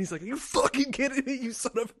 And he's like, are you fucking kidding me, you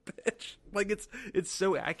son of a bitch? Like, it's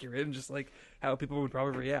so accurate and just like how people would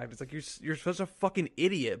probably react. It's like, you're such a fucking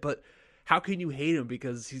idiot, but how can you hate him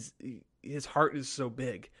because his heart is so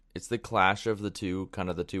big? It's the clash of the two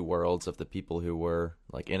worlds of the people who were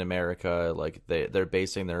like in America, like they're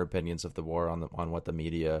basing their opinions of the war on what the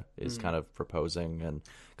media is kind of proposing, and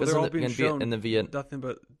But they're all being shown in the Viet nothing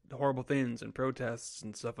but horrible things and protests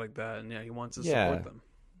and stuff like that. And yeah, he wants to Yeah. support them.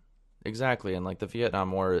 Exactly, and like the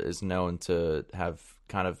Vietnam War is known to have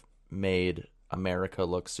kind of made America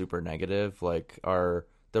look super negative. Like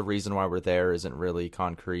the reason why we're there isn't really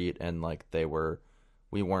concrete, and like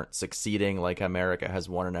we weren't succeeding like America has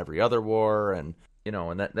won in every other war, and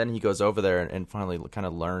then he goes over there and finally kind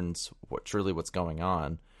of learns what's going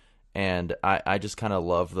on. And I just kind of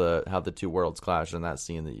love how the two worlds clash in that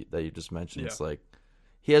scene that you just mentioned. Yeah. It's like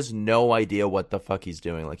he has no idea what the fuck he's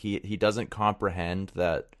doing. Like he doesn't comprehend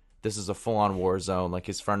that this is a full-on war zone. Like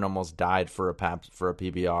his friend almost died for a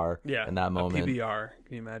PBR. Yeah, in that moment. a PBR.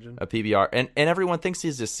 Can you imagine? A PBR, and everyone thinks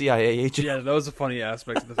he's a CIA agent. Yeah, that was a funny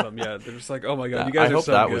aspect of the film. Yeah, they're just like, oh my god, Yeah, you guys I are hope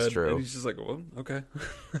so that good. was true. And he's just like, well, okay.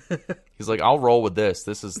 He's like, I'll roll with this.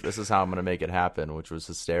 This is how I'm gonna make it happen, which was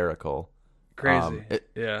hysterical. Crazy.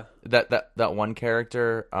 Yeah. That one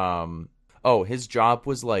character. His job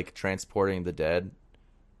was like transporting the dead,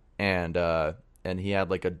 and he had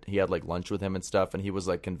like lunch with him and stuff, and he was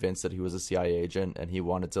like convinced that he was a CIA agent, and he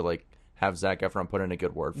wanted to like have Zac Efron put in a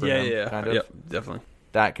good word for him. Yeah. Kind of. Yep, definitely.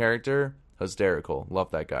 That character, hysterical.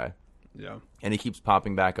 Love that guy. Yeah. And he keeps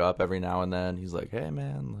popping back up every now and then. He's like, hey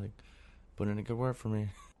man, like put in a good word for me.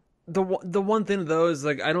 The one thing though is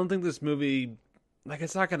like, I don't think this movie, like,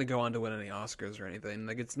 it's not going to go on to win any Oscars or anything.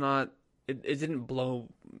 Like, it's not. It didn't blow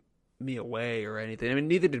me away or anything. I mean,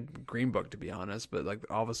 neither did Green Book, to be honest. But like,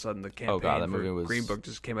 all of a sudden, the campaign that movie for was... Green Book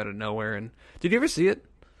just came out of nowhere. And did you ever see it?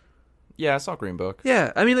 Yeah, I saw Green Book.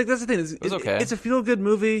 Yeah, I mean, like, that's the thing. It was okay. It's a feel good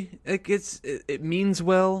movie. Like, it means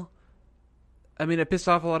well. I mean, it pissed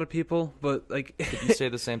off a lot of people, but like, Could you say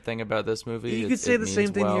the same thing about this movie? you could say the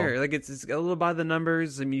same thing well. here. Like, it's a little by the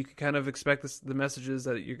numbers. I mean, you could kind of expect the messages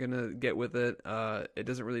that you're gonna get with it. It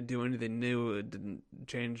doesn't really do anything new. It didn't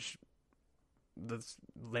change the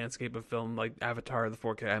landscape of film, like Avatar, the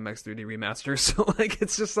 4K IMAX 3D remaster. So like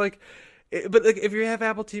it's just like, but like if you have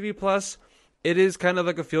Apple TV Plus, it is kind of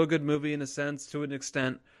like a feel good movie in a sense, to an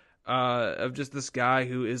extent, of just this guy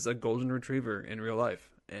who is a golden retriever in real life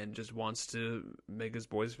and just wants to make his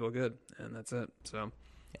boys feel good, and that's it. So,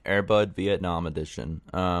 Airbud Vietnam Edition.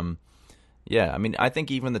 Yeah, I mean, I think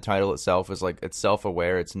even the title itself is like, it's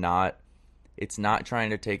self-aware. It's not trying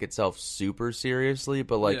to take itself super seriously,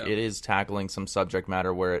 but like it is tackling some subject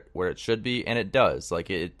matter where it should be, and it does. Like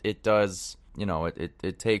it does, you know,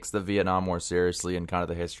 it takes the Vietnam War seriously and kind of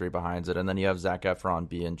the history behind it, and then you have Zac Efron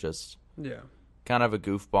being just kind of a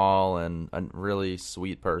goofball and a really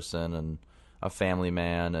sweet person and a family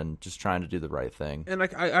man and just trying to do the right thing. And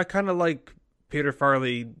I kind of like Peter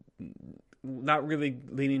Farrelly not really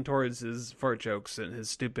leaning towards his fart jokes and his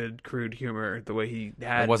stupid, crude humor the way he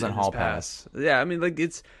had. It wasn't in Hall his Pass. Yeah, I mean, like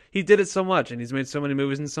he did it so much, and he's made so many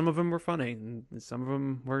movies, and some of them were funny, and some of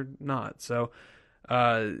them were not. So,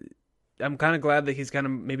 I'm kind of glad that he's kind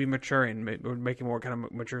of maybe maturing, making more kind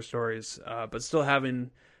of mature stories, but still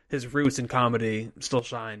having his roots in comedy still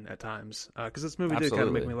shine at times. Because this movie did kind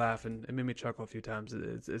of make me laugh, and it made me chuckle a few times.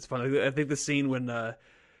 It's fun. I think the scene when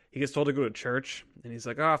he gets told to go to church, and he's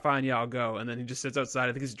like, "Oh, fine, yeah, I'll go." And then he just sits outside.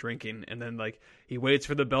 I think he's drinking, and then like he waits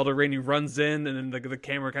for the bell to ring. He runs in, and then the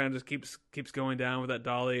camera kind of just keeps going down with that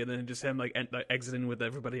dolly, and then just him like exiting with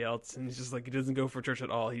everybody else. And he's just like, he doesn't go for church at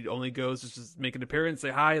all. He only goes just make an appearance, say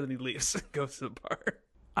hi, and then he leaves, goes to the bar.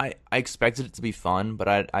 I expected it to be fun, but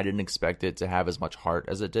I didn't expect it to have as much heart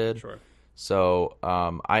as it did. Sure. So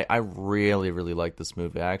I really, really like this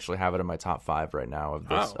movie. I actually have it in my top 5 right now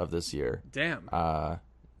of this year. Damn.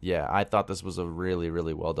 Yeah, I thought this was a really,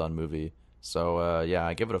 really well done movie. So yeah,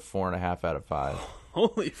 I give it a 4.5 out of 5.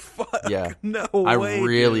 Holy fuck! Yeah, no I way.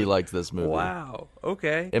 really dude. liked this movie. Wow.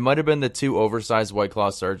 Okay. It might have been the 2 oversized White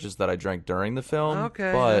Claw surges that I drank during the film.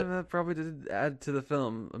 Okay, but that probably did add to the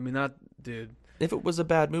film. I mean, not, dude. If it was a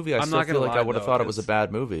bad movie, I I'm still not feel gonna like lie, I would have though, thought it was a 'cause-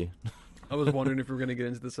 bad movie. I was wondering if we were going to get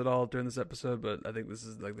into this at all during this episode, but I think this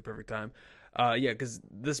is like the perfect time. Yeah, because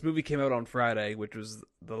this movie came out on Friday, which was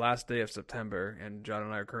the last day of September, and John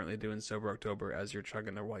and I are currently doing Sober October as you're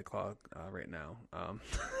chugging a White Claw right now.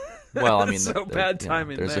 Well, I mean, so bad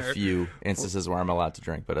timing there's there. a few instances where I'm allowed to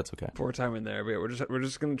drink, but it's okay. Poor timing there, but yeah, we're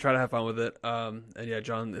just gonna try to have fun with it. And yeah,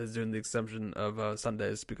 John is doing the exception of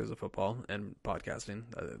Sundays because of football and podcasting.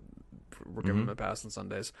 We're giving him a pass on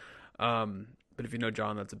Sundays. But if you know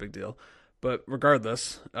John, that's a big deal. But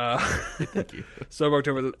regardless, Thank you. Sober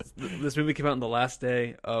October. This movie came out on the last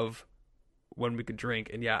day of when we could drink,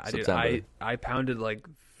 and yeah, I pounded like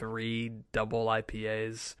 3 double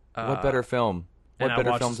IPAs. What better film? What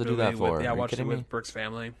better film to do that for? I watched it with Brooks'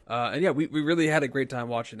 family, and yeah, we really had a great time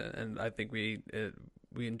watching it, and I think we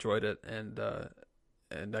enjoyed it, and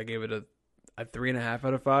I gave it a 3.5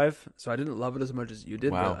 out of 5. So I didn't love it as much as you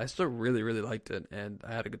did, Wow. but I still really, really liked it, and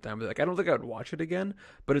I had a good time with it. Like, I don't think I would watch it again,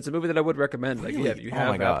 but it's a movie that I would recommend. Like, Really? yeah, if you Oh have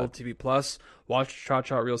my God. Apple TV Plus, watch Cha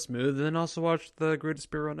Cha Real Smooth, and then also watch The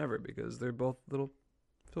Greatest Beer Run Ever, because they're both little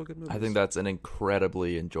feel-good movies. I think that's an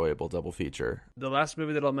incredibly enjoyable double feature. The last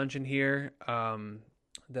movie that I'll mention here,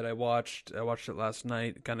 that I watched it last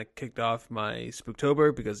night, kind of kicked off my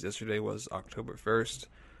Spooktober, because yesterday was October 1st.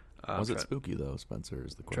 Was it spooky though, Spencer?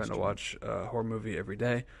 Is the question. Trying to watch a horror movie every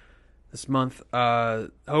day this month.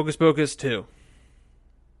 Hocus Pocus 2.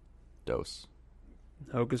 Dose.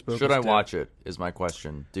 Hocus Pocus. Should I 2. watch it? Is my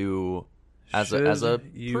question. As Should a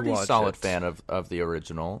you pretty watch solid it? fan of the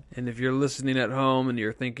original. And if you're listening at home and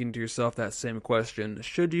you're thinking to yourself that same question,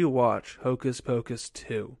 should you watch Hocus Pocus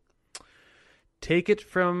 2? Take it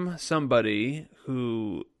from somebody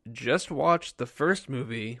who just watched the first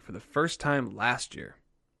movie for the first time last year.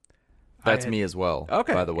 That's me as well.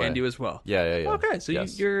 Okay, by the way, and you as well. Yeah. Okay, so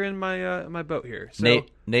Yes. you're in my boat here. So,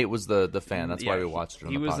 Nate was the fan. That's why we watched it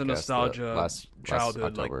on he the was podcast a nostalgia last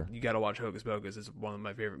childhood. Like, October. you got to watch Hocus Pocus. It's one of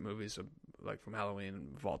my favorite movies, like from Halloween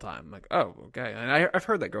of all time. I'm like, oh, okay. And I've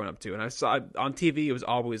heard that growing up too. And I saw it on TV. It was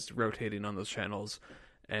always rotating on those channels,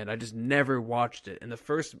 and I just never watched it.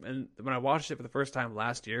 And when I watched it for the first time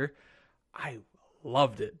last year, I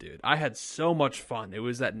loved it, dude. I had so much fun. It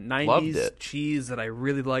was that 90s cheese that I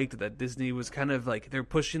really liked, that Disney was kind of like, they're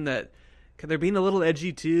pushing that, they're being a little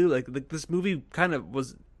edgy too. Like this movie kind of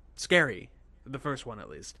was scary, the first one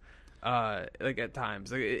at least. Like at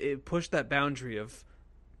times, like it pushed that boundary of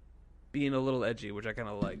being a little edgy, which I kind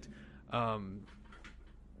of liked.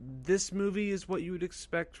 This movie is what you would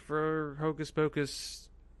expect for Hocus Pocus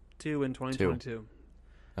 2 in 2022.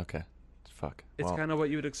 Okay. Fuck. It's kind of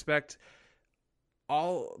what you would expect.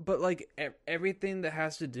 But like everything that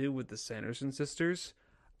has to do with the Sanderson sisters,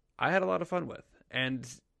 I had a lot of fun with, and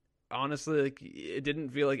honestly, like, it didn't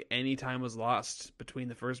feel like any time was lost between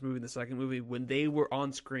the first movie and the second movie. When they were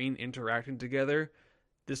on screen interacting together,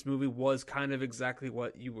 this movie was kind of exactly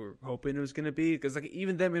what you were hoping it was going to be. Because like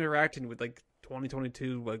even them interacting with like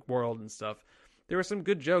 2022 like world and stuff, there were some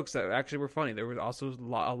good jokes that actually were funny. There was also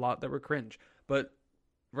a lot that were cringe. But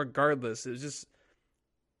regardless, it was just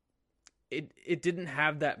it didn't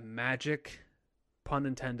have that magic, pun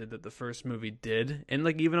intended, that the first movie did. And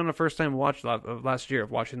like even on a first time watch of last year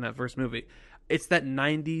of watching that first movie, it's that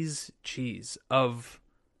 90s cheese of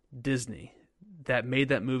Disney that made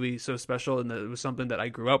that movie so special, and that it was something that I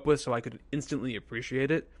grew up with, so I could instantly appreciate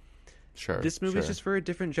it. Sure. This movie is just for a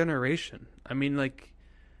different generation. I mean, like,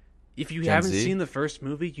 if you Gen haven't Z? seen the first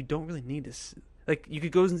movie, you don't really need to. Like, you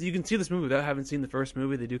could go and you can see this movie without having seen the first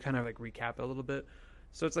movie. They do kind of like recap it a little bit,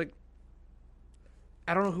 so it's like,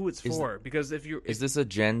 I don't know who it's for, because is this a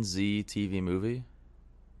Gen Z TV movie?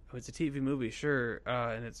 Oh, it's a TV movie, sure,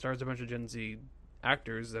 and it stars a bunch of Gen Z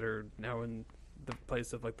actors that are now in the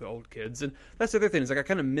place of like the old kids, and that's the other thing is like I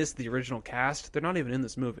kind of missed the original cast. They're not even in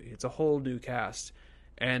this movie. It's a whole new cast.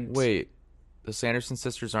 And wait, the Sanderson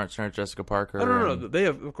sisters aren't Sarah Jessica Parker? Oh, no. They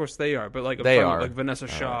have, of course, they are, but like they are like Vanessa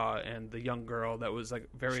Shaw and the young girl that was like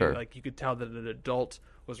very like you could tell that an adult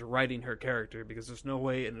was writing her character, because there's no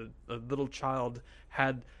way a little child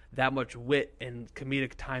had that much wit and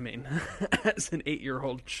comedic timing as an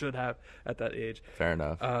 8-year-old should have at that age. Fair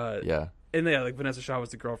enough. Yeah. And yeah, like Vanessa Shaw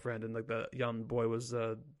was the girlfriend, and like the young boy was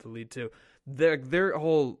the lead too. Their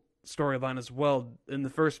whole storyline as well in the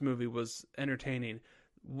first movie was entertaining.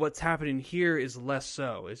 What's happening here is less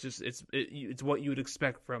so. It's just it's what you would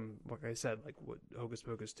expect from, like I said, like what Hocus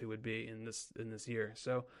Pocus 2 would be in this year.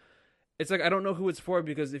 So it's like I don't know who it's for,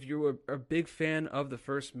 because if you're a big fan of the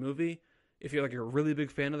first movie, if you're like a really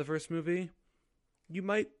big fan of the first movie, you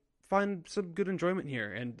might find some good enjoyment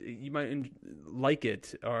here, and you might like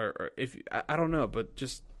it, or if I don't know, but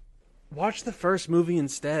just watch the first movie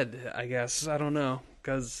instead. I guess I don't know,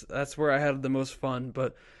 because that's where I had the most fun.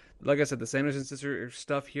 But like I said, the Sanderson sister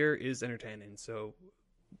stuff here is entertaining, so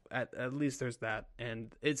at least there's that,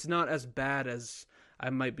 and it's not as bad as I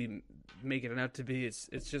might be making it out to be. It's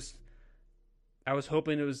just I was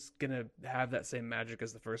hoping it was gonna have that same magic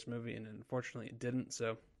as the first movie, and unfortunately it didn't.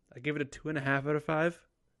 So I give it a 2.5 out of 5.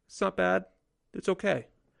 It's not bad. It's okay.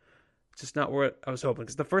 It's just not what I was hoping,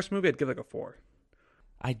 because the first movie I'd give like a 4.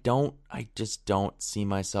 I just don't see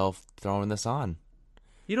myself throwing this on.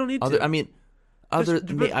 You don't need to. I mean,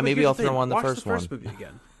 maybe I'll throw on the first one. Watch the first movie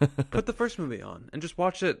again. Put the first movie on and just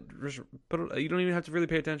watch it. You don't even have to really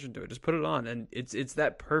pay attention to it. Just put it on, and it's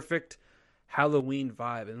that perfect Halloween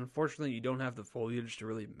vibe. And unfortunately, you don't have the foliage to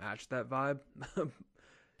really match that vibe.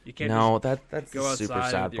 You can't. No, just that's go the outside super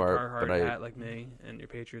sad with your part. Carhartt hat like me and your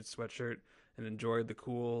Patriots sweatshirt and enjoy the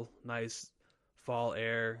cool, nice fall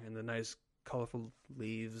air and the nice, colorful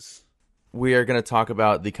leaves. We are going to talk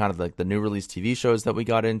about the kind of like the new release TV shows that we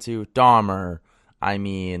got into. Dahmer. I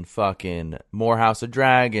mean, fucking more House of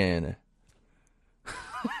Dragon.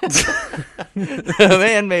 The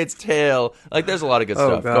Handmaid's Tale. Like, there's a lot of good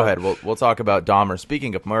stuff. God. Go ahead. We'll talk about Dahmer.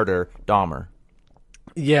 Speaking of murder, Dahmer.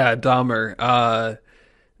 Yeah, Dahmer.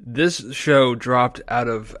 This show dropped out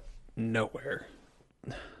of nowhere.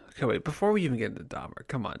 Okay, wait. Before we even get into Dahmer,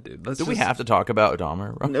 come on, dude. Do we have to talk about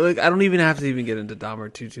Dahmer? No, like, I don't even have to even get into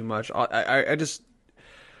Dahmer too much. I just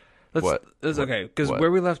It's okay, because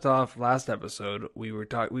where we left off last episode,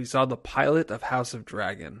 we saw the pilot of House of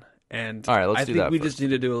Dragon, and all right, let's do that. I think we first. just need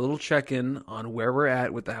to do a little check-in on where we're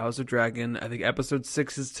at with the House of Dragon. I think episode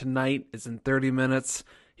 6 is tonight. It's in 30 minutes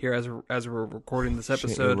here as we're recording this episode.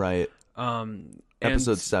 Shit, you're right.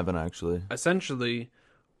 Episode 7, actually. Essentially,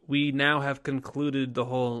 we now have concluded the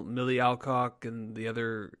whole Millie Alcock and the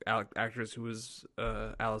other actress who was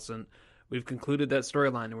Allison. We've concluded that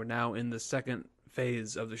storyline, and we're now in the second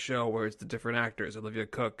phase of the show where it's the different actors, Olivia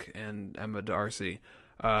Cook and Emma Darcy,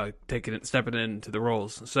 stepping into the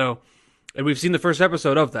roles. So, and we've seen the first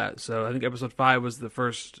episode of that. So I think episode 5 was the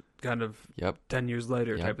first kind of 10 years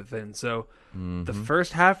later type of thing. So the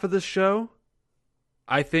first half of the show,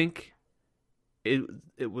 I think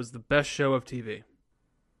it was the best show of TV.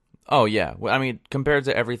 Oh yeah, well, I mean, compared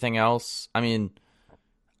to everything else, I mean,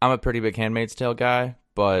 I'm a pretty big Handmaid's Tale guy,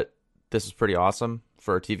 but this is pretty awesome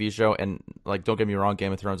for a TV show. And like, don't get me wrong,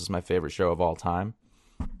 Game of Thrones is my favorite show of all time.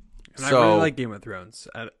 And I really like Game of Thrones.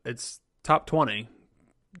 It's top 20,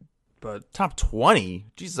 but top 20.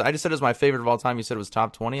 Jesus, I just said it was my favorite of all time. You said it was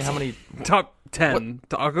top 20. How many? Top 10.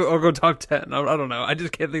 I'll go top 10. I don't know. I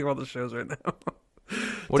just can't think of all the shows right now.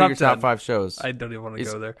 What are Top your top 10. 5 shows? I don't even want to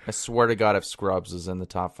go there. I swear to God, if Scrubs is in the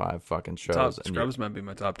top 5 fucking shows, Scrubs might be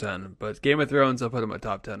my top 10, but Game of Thrones I'll put in my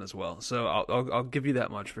top 10 as well. So I'll give you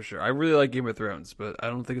that much for sure. I really like Game of Thrones, but I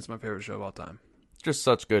don't think it's my favorite show of all time. just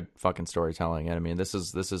such good fucking storytelling. And I mean, this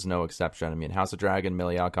is no exception. I mean, House of Dragon,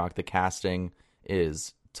 Millie Alcock, the casting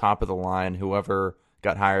is top of the line. Whoever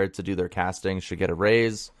got hired to do their casting should get a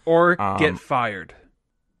raise or get fired.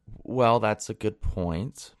 Well, that's a good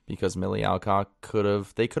point because Millie Alcock could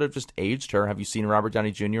have just aged her. Have you seen Robert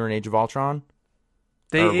Downey Jr. in Age of Ultron?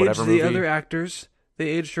 They aged the other actors. They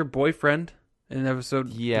aged her boyfriend in an episode.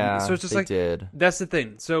 Yeah, so it's just they did. That's the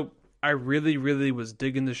thing. So I really, really was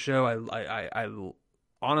digging the show. I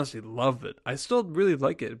honestly loved it. I still really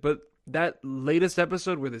like it, but that latest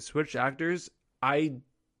episode where they switched actors, I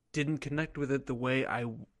didn't connect with it the way I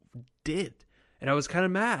did, and I was kind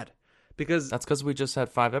of mad because that's because we just had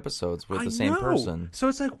 5 episodes with the same person. So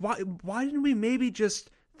it's like, why didn't we maybe just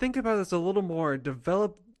think about this a little more?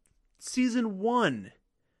 Develop season 1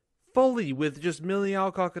 fully with just Millie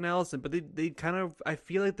Alcock and Allison, but they kind of, I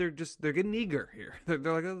feel like they're getting eager here. They're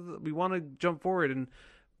like, oh, we want to jump forward and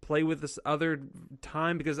play with this other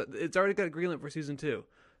time because it's already got a green light for season 2.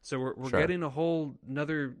 So we're getting a whole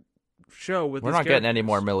another show with. We're not getting any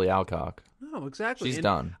more Millie Alcock. No, exactly. She's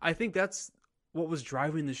done. I think that's what was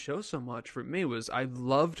driving the show so much for me was I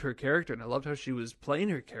loved her character and I loved how she was playing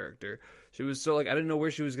her character. She was so like I didn't know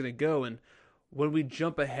where she was going to go, and when we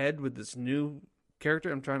jump ahead with this new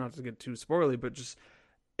character, I'm trying not to get too spoily, but just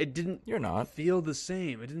it didn't feel the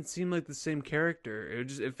same. It didn't seem like the same character.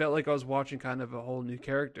 It felt like I was watching kind of a whole new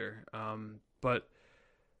character. But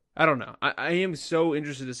I don't know. I am so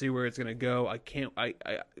interested to see where it's going to go. I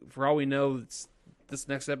for all we know, this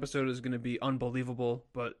next episode is going to be unbelievable,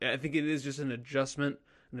 but I think it is just an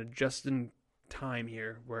adjusting time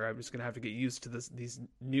here where I'm just going to have to get used to these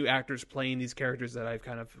new actors playing these characters that I've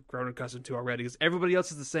kind of grown accustomed to already because everybody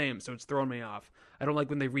else is the same, so it's throwing me off. I don't like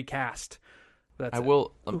when they recast. Let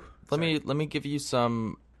me give you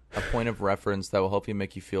a point of reference that will help you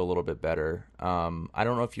make you feel a little bit better. I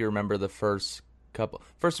don't know if you remember the first couple.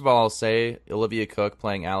 First of all, I'll say Olivia Cook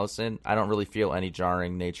playing Allison. I don't really feel any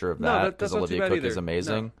jarring nature of that because Olivia Cook is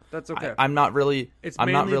amazing. No, that's okay. I'm not really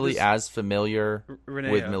as familiar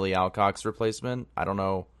with Millie Alcock's replacement. I don't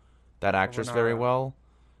know that actress very well.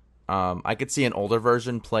 I could see an older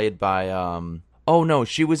version played by. Oh no,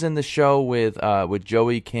 she was in the show with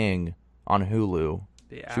Joey King on Hulu.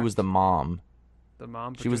 She was the mom. The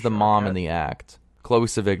mom. She was the mom in The Act. Chloe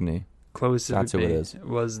Sevigny. That's who it is.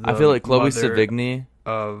 I feel like Chloe Sevigny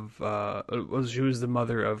she was the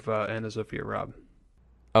mother of Anna Sophia Robb.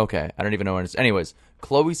 Okay, I don't even know what it is. Anyways,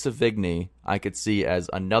 Chloe Sevigny I could see as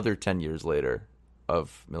another 10 years later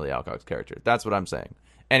of Millie Alcock's character. That's what I'm saying.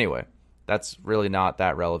 Anyway, that's really not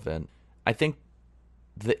that relevant. I think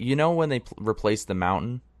that when they replaced the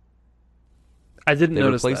mountain, I didn't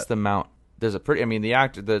notice replaced the mountain. There's a pretty. I mean, the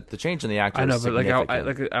actor, the change in the actor. I know, is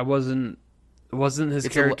but I wasn't his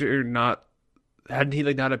character not. Hadn't he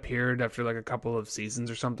not appeared after a couple of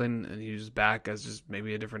seasons or something, and he was back as just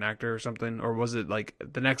maybe a different actor or something, or was it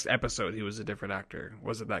the next episode he was a different actor?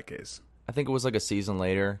 Was it that case? I think it was a season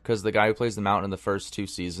later because the guy who plays the mountain in the first 2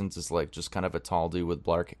 seasons is just kind of a tall dude with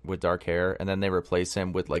dark hair, and then they replace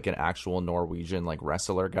him with an actual Norwegian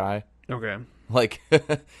wrestler guy. Okay.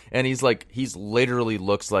 And he's literally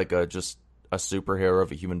looks like just a superhero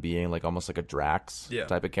of a human being, almost like a Drax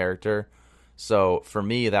type of character. So for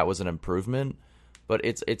me, that was an improvement, but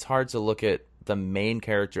it's hard to look at the main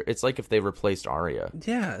character. It's like if they replaced Arya.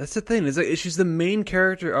 Yeah, that's the thing. It's she's the main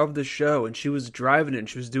character of the show, and she was driving it, and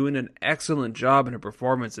she was doing an excellent job in her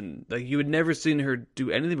performance, and you had never seen her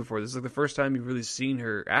do anything before. This is the first time you've really seen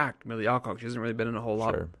her act, Millie Alcock. She hasn't really been in a whole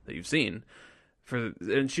lot that you've seen.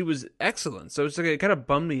 And she was excellent. So it kind of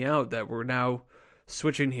bummed me out that we're now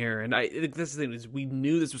switching here, and I think that's the thing is we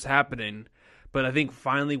knew this was happening. But I think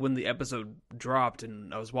finally when the episode dropped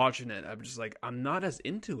and I was watching it, I'm just I'm not as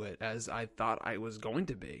into it as I thought I was going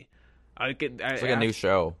to be. It's a new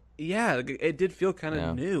show. Yeah, it did feel kind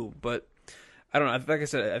of new, but I don't know. Like I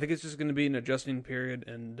said, I think it's just going to be an adjusting period,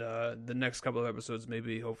 and the next couple of episodes,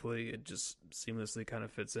 maybe, hopefully, it just seamlessly kind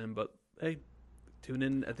of fits in. But hey, tune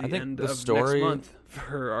in at the end of next month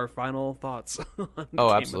for our final thoughts.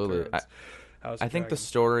 Oh, absolutely. I think the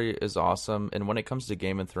story is awesome, and when it comes to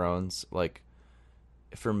Game of Thrones,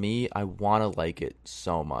 for me, I want to like it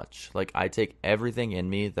so much. I take everything in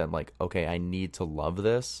me that okay, I need to love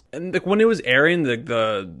this. And when it was airing,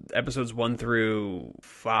 the episodes 1 through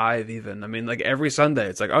 5 even, I mean, every Sunday,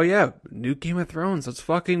 it's oh yeah, new Game of Thrones, let's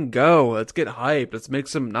fucking go. Let's get hyped. Let's make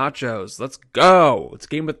some nachos. Let's go. It's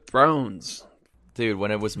Game of Thrones. Dude,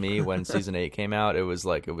 when it was me, when season 8 came out, it was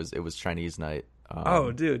Chinese night.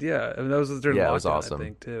 Oh, dude, yeah. I mean, that was during Yeah, it was lockdown, I awesome.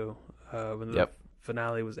 think, too, when the Yep.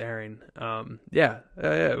 finale was airing. Yeah,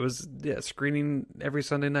 it was screening every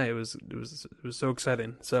Sunday night. It was so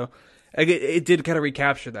exciting. So it did kind of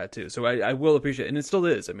recapture that too. So I will appreciate it, and it still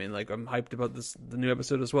is. I mean, like I'm hyped about the new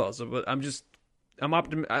episode as well. So, but I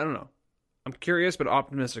don't know. I'm curious, but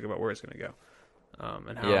optimistic about where it's going to go,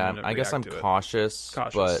 and how I'm Yeah, going to I guess I'm react to it. cautious,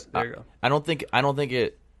 Cautious. but There you go. I don't think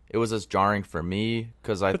it was as jarring for me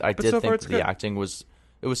because I But did so far think it's the good. acting was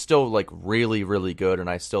it was still like really really good, and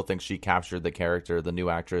I still think she captured the character, the new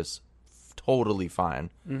actress, totally fine.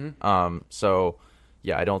 So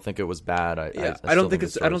yeah, I don't think it was bad. Yeah, I I don't still think think the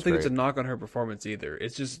it's I story don't was think it's a great. knock on her performance either.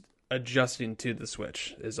 It's just adjusting to the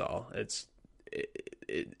switch is all. It's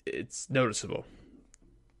noticeable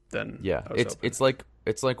than Yeah, I was it's hoping.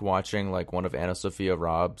 it's like watching like one of Anna Sophia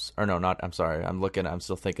Robb's, or no, not, I'm sorry, I'm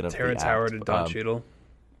still thinking of the Terrence act. Howard and Don Cheadle.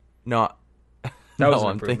 No, That was no,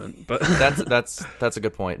 an I'm thinking improvement, but that's a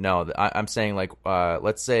good point. No, I'm saying like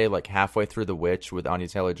let's say like halfway through The Witch with Anya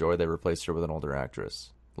Taylor-Joy, they replaced her with an older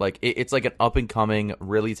actress. Like it's like an up and coming,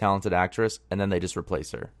 really talented actress, and then they just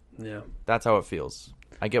replace her. yeah, That's how it feels.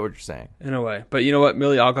 I get what you're saying. in a way. But you know what?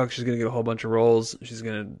 Millie Alcock, she's gonna get a whole bunch of roles. She's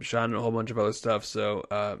gonna shine in a whole bunch of other stuff.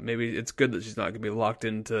 So maybe it's good that she's not gonna be locked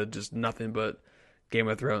into just nothing but Game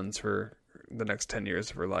of Thrones for the next 10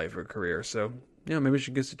 years of her life or career. So yeah, maybe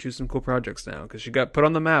she gets to choose some cool projects now because she got put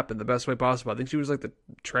on the map in the best way possible. I think she was like the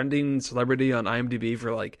trending celebrity on IMDb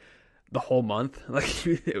for like the whole month. Like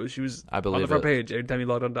she was I on the believe front it. page every time you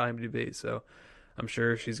logged on to IMDb. So I'm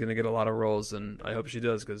sure she's gonna get a lot of roles, and I hope she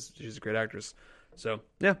does because she's a great actress. So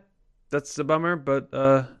yeah, that's a bummer, but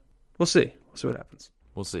we'll see. We'll see what happens.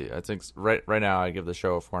 We'll see. I think right now I give the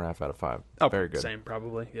show a 4.5 out of 5. Oh, Very good. same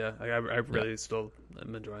probably. Yeah, I Yeah. really still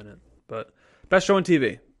am enjoying it. But best show on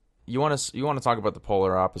TV. You want to talk about the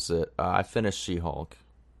polar opposite? I finished She-Hulk.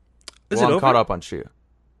 Is Well, it I'm caught over? up on She.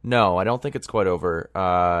 No, I don't think it's quite over.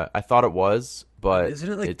 I thought it was, but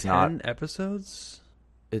Isn't it like it's 10 not. episodes?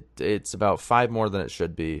 It's about 5 more than it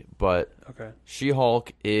should be. But Okay.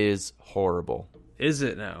 She-Hulk is horrible. Is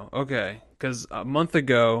it now? Okay. Because a month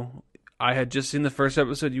ago, I had just seen the first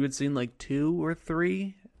episode. You had seen like 2 or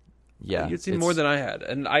 3. Yeah, You'd seen more than I had.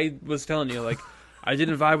 And I was telling you, like, I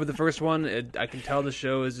didn't vibe with the first one. I can tell the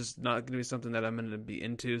show is just not going to be something that I'm going to be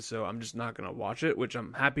into, so I'm just not going to watch it, which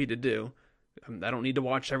I'm happy to do. I don't need to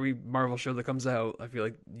watch every Marvel show that comes out. I feel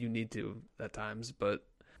like you need to at times, but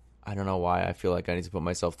I don't know why I feel like I need to put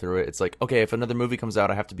myself through it. It's like, okay, if another movie comes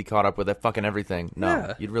out, I have to be caught up with it, fucking everything. No,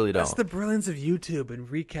 yeah, you really that's don't. the brilliance of YouTube and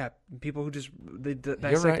recap. People who just they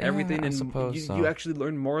dissect right, yeah, everything, I and suppose you, so. you actually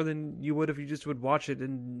learn more than you would if you just would watch it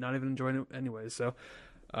and not even enjoy it anyway. So,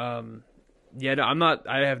 yeah, no, I'm not.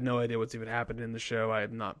 I have no idea what's even happened in the show. I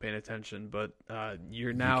am not paying attention, but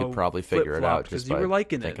you're now You could probably figure it out because just you by were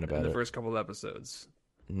liking it thinking in about the it. first couple of episodes.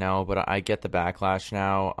 No, but I get the backlash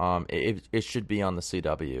now. It should be on the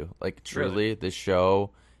CW. Like truly, Really? this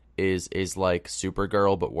show is like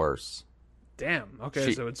Supergirl but worse. Damn. Okay,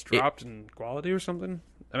 She so it's it, dropped in quality or something.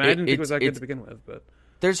 I mean, I didn't think it was that good it's to begin with, but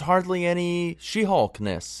there's hardly any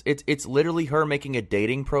She-Hulkness. It's literally her making a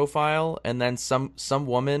dating profile, and then some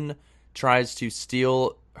woman tries to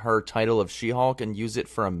steal her title of She-Hulk and use it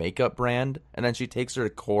for a makeup brand, and then she takes her to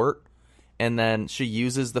court, and then she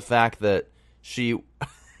uses the fact that she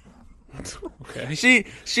okay.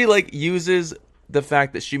 she like uses the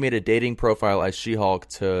fact that she made a dating profile as She-Hulk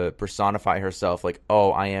to personify herself, like,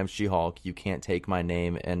 oh, I am She-Hulk, you can't take my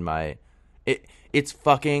name and my it's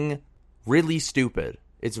fucking really stupid.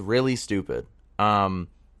 It's really stupid.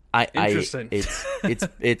 Interesting.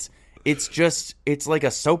 It's just it's like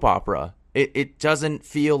a soap opera. It doesn't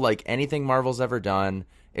feel like anything Marvel's ever done.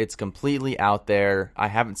 It's completely out there. I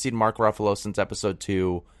haven't seen Mark Ruffalo since episode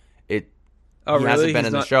 2. Oh, He really? hasn't been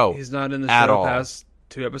in the show He's not in the at show all. past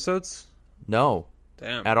 2 episodes? No,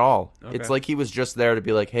 Damn. at all. Okay. It's like he was just there to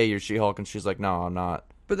be like, "Hey, you're She-Hulk," and she's like, "No, I'm not.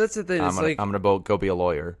 But that's the thing. I'm It's gonna like I'm gonna go be a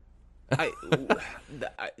lawyer." I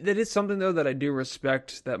that is something though that I do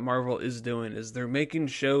respect that Marvel is doing is they're making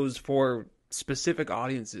shows for specific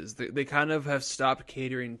audiences. They kind of have stopped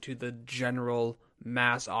catering to the general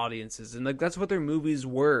mass audiences, and like that's what their movies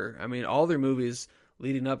were. I mean, all their movies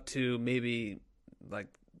leading up to maybe like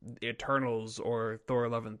Eternals or Thor: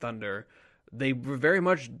 Love and Thunder, they were very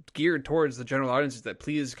much geared towards the general audiences that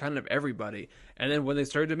please kind of everybody. And then when they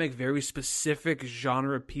started to make very specific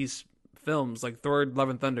genre piece films, like Thor: Love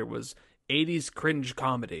and Thunder was 80s cringe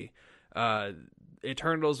comedy,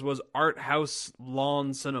 Eternals was art house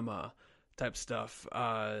lawn cinema type stuff,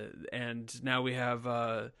 and now we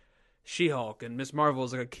have She-Hulk and Miss Marvel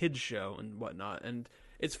is like a kids show and whatnot, and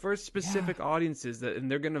It's for specific audiences and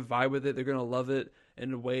they're gonna vibe with it. They're gonna love it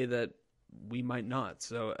in a way that we might not.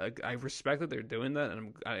 So I respect that they're doing that,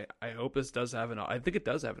 and I hope this does have I think it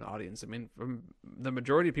does have an audience. I mean, from the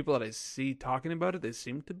majority of people that I see talking about it, they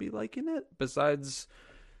seem to be liking it. Besides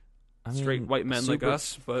straight white men like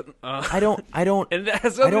us, but I don't, and that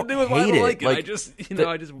has nothing to do with why I don't like it. Like, I just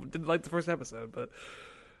I just didn't like the first episode, but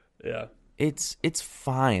yeah. It's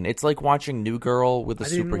fine. It's like watching New Girl with a superhero. I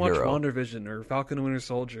didn't even watch WandaVision or Falcon and Winter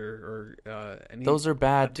Soldier or any. Those are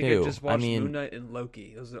bad too. I just watched Moon Knight and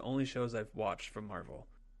Loki. Those are the only shows I've watched from Marvel.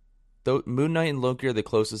 Moon Knight and Loki are the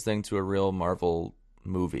closest thing to a real Marvel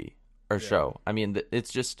movie or show. I mean,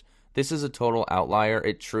 it's just, this is a total outlier.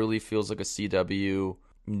 It truly feels like a CW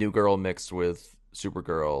New Girl mixed with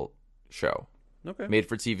Supergirl show. Okay. Made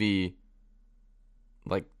for TV.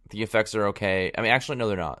 Like, the effects are okay. I mean, actually, no,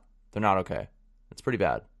 they're not. They're not okay. It's pretty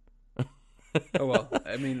bad. Oh well.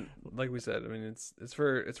 I mean, like we said, I mean it's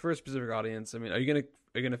for a specific audience. I mean, are you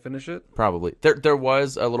gonna finish it? Probably. There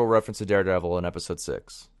was a little reference to Daredevil in episode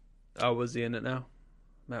 6. Oh, was he in it now?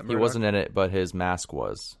 Matt Murdock? He wasn't in it, but his mask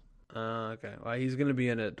was. Okay. Well, he's gonna be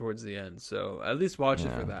in it towards the end, so at least watch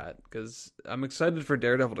it for that, because I'm excited for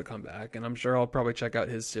Daredevil to come back, and I'm sure I'll probably check out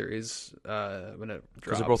his series when it drops.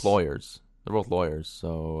 Because they're both lawyers. They're both lawyers,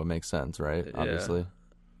 so it makes sense, right? Yeah. Obviously.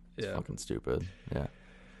 It's Yeah. fucking stupid. Yeah.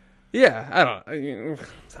 Yeah, I don't.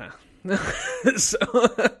 So,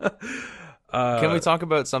 can we talk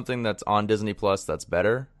about something that's on Disney Plus that's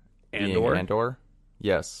better? Andor? Andor?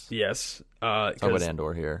 Yes. Yes. Talk about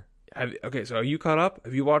Andor here. Okay, so are you caught up?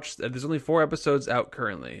 Have you watched? There's only 4 episodes out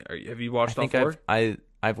currently. Have you watched all 4?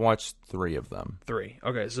 I've watched 3 of them. 3.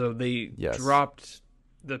 Okay, so they dropped.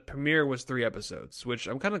 The premiere was 3 episodes, which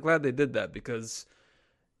I'm kind of glad they did that, because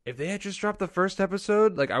if they had just dropped the first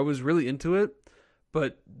episode, like, I was really into it.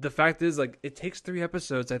 But the fact is, like, it takes 3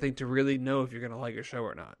 episodes, I think, to really know if you're gonna like a show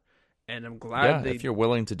or not. And I'm glad if you're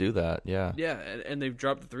willing to do that, yeah. Yeah, and they've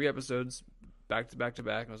dropped the 3 episodes back to back to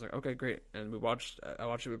back, and I was like, okay, great. And I watched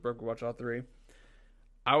it with Brooke. We watched all 3.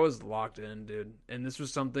 I was locked in, dude. And this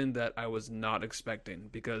was something that I was not expecting,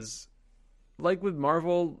 because, like with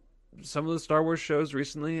Marvel, some of the Star Wars shows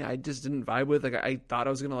recently, I just didn't vibe with. Like, I thought I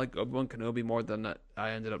was gonna like Obi-Wan Kenobi more than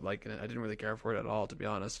I ended up liking it. I didn't really care for it at all, to be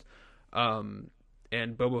honest.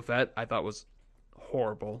 And Boba Fett, I thought was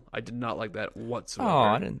horrible. I did not like that whatsoever. Oh,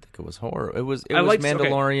 I didn't think it was horrible. It was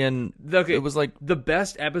Mandalorian. Okay, it was like the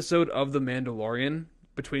best episode of The Mandalorian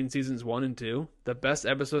between seasons 1 and 2. The best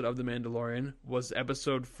episode of The Mandalorian was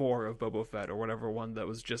episode 4 of Boba Fett, or whatever one that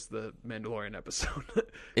was just the Mandalorian episode.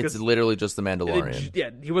 It's literally just the Mandalorian.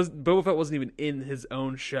 Boba Fett wasn't even in his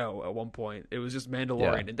own show at one point. It was just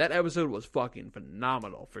Mandalorian, and that episode was fucking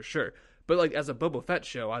phenomenal for sure. But like, as a Boba Fett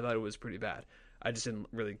show, I thought it was pretty bad. I just didn't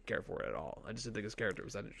really care for it at all. I just didn't think his character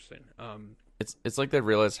was that interesting. It's like they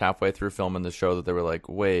realized halfway through filming the show that they were like,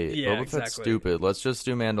 wait, Boba Fett's stupid. Let's just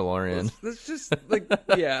do Mandalorian. Let's just, like,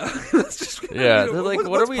 yeah. Let's just, yeah, they're like,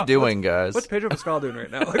 what are we doing, guys? What's Pedro Pascal doing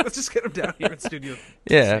right now? Like, let's just get him down here in studio.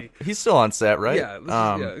 Yeah, he's still on set, right? Yeah,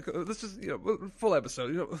 let's just full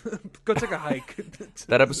episode. Go take a hike.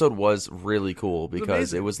 That episode was really cool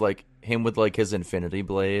because it was like him with like his infinity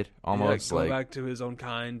blade, almost going like back to his own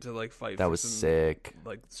kind to like fight. That was sick.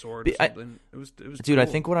 Like sword or something. It was. Dude, cool. I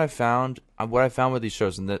think what I found with these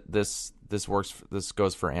shows, and this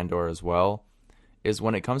goes for Andor as well, is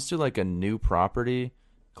when it comes to like a new property.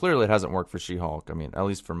 Clearly, it hasn't worked for She-Hulk. I mean, at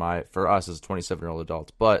least for us as 27-year-old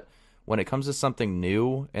adults. But when it comes to something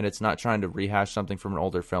new and it's not trying to rehash something from an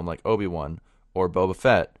older film like Obi-Wan or Boba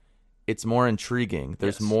Fett, it's more intriguing.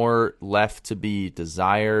 There's more left to be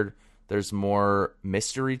desired. There's more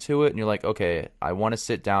mystery to it, and you're like, okay, I want to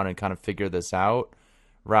sit down and kind of figure this out,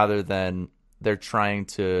 rather than they're trying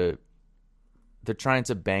to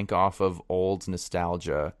bank off of old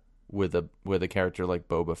nostalgia with a character like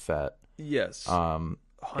Boba Fett. Yes.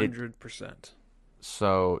 100%.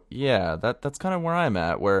 So yeah, that's kind of where I'm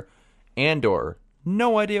at. Where Andor,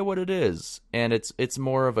 no idea what it is, and it's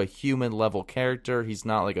more of a human level character. He's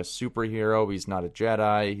not like a superhero. He's not a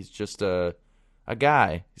Jedi. He's just a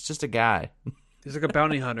guy. He's just a guy. He's like a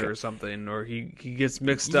bounty hunter or something, or he gets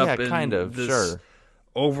mixed up in kind of this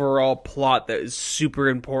overall plot that is super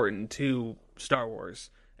important to Star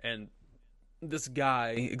Wars. And this guy,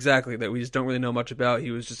 exactly, that we just don't really know much about,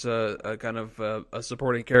 he was just a kind of a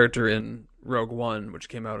supporting character in Rogue One, which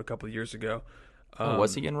came out a couple of years ago.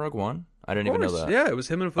 Was he in Rogue One? I didn't even know that. Yeah, it was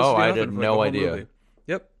him and Felicity I Huffman had no idea. movie.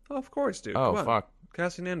 Yep. Oh, of course, dude. Oh, come on. fuck.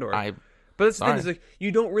 Cassian Andor. But that's the thing, is like,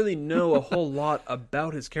 you don't really know a whole lot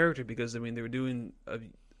about his character, because I mean, they were doing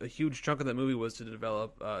a huge chunk of that movie was to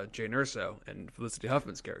develop Jane Erso and Felicity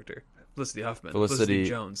Huffman's character. Felicity Felicity,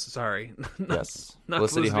 Jones. Sorry, yes, not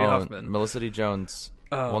Felicity Huffman. Melicity Jones.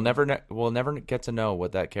 Um, We'll never get to know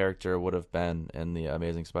what that character would have been in the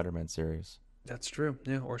Amazing Spider-Man series. that's true.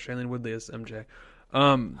 Yeah, or Shailene Woodley as MJ.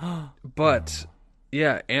 But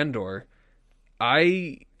yeah, Andor.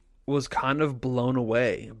 I was kind of blown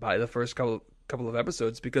away by the first couple of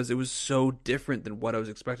episodes because it was so different than what I was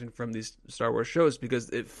expecting from these Star Wars shows, because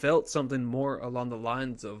it felt something more along the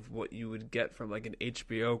lines of what you would get from like an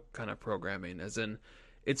HBO kind of programming, as in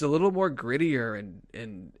it's a little more grittier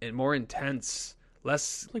and more intense,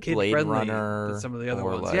 less Like kid Blade friendly Runner than some of the other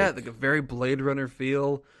or ones. like Yeah, like a very Blade Runner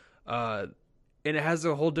feel. And it has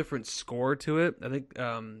a whole different score to it. I think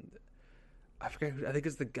I forget. I think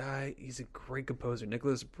it's the guy. He's a great composer.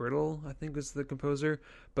 Nicholas Brittle, I think, is the composer.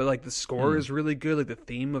 But like the score is really good. Like the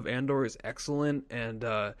theme of Andor is excellent, and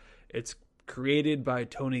it's created by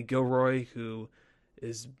Tony Gilroy, who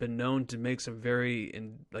has been known to make some very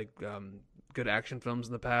good action films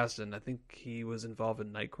in the past. And I think he was involved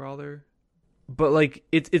in Nightcrawler. But like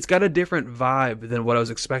it's got a different vibe than what I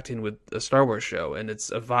was expecting with a Star Wars show, and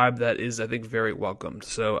it's a vibe that is, I think, very welcomed.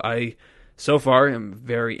 So far am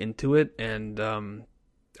very into it, and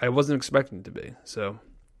I wasn't expecting it to be. So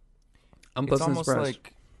I'm it's pleasantly almost surprised.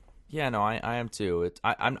 like, yeah, no, I am too.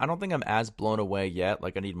 I don't think I'm as blown away yet.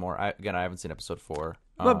 Like I need more. I haven't seen episode 4.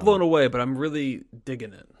 I'm not blown away, but I'm really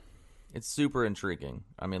digging it. It's super intriguing.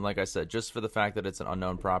 I mean, like I said, just for the fact that it's an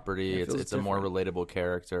unknown property, It it's a more relatable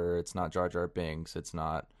character. It's not Jar Jar Binks. It's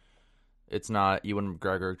not Ewan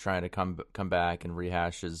McGregor trying to come back and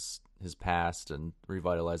rehash his past and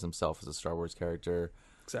revitalize himself as a Star Wars character.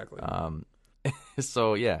 Exactly.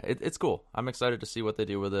 So yeah, it's cool. I'm excited to see what they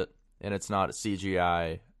do with it, and it's not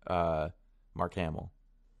CGI Mark Hamill,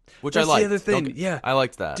 which That's I liked. the other thing. Yeah, I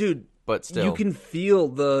liked that, dude. But still, you can feel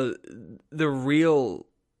the real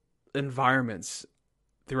environments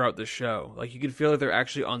throughout the show. Like you can feel like they're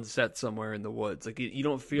actually on set somewhere in the woods. Like you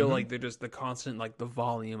don't feel like they're just the constant, like the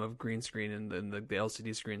volume of green screen and the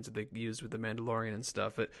LCD screens that they use with the Mandalorian and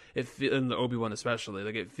stuff. It and the Obi-Wan especially,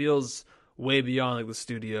 like it feels way beyond like the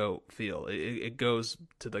studio feel. It goes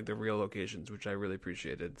to like the real locations, which I really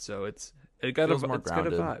appreciated. So it's got a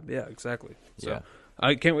vibe. Yeah, exactly. So Yeah.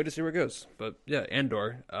 I can't wait to see where it goes. But yeah,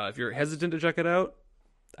 Andor. If you're hesitant to check it out,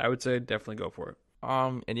 I would say definitely go for it.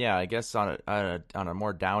 And yeah, I guess on a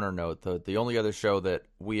more downer note, the only other show that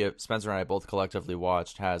Spencer and I both collectively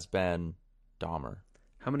watched has been Dahmer.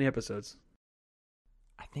 How many episodes?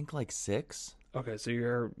 I think like 6. Okay, so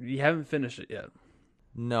you haven't finished it yet.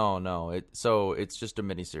 No. It's just a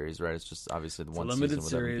miniseries, right? It's just obviously the It's one a limited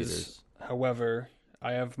season with Evan series. Peters. However,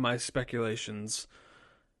 I have my speculations,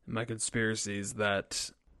 my conspiracies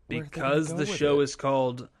that Where are they because gonna the go with show it? is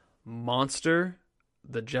called Monster,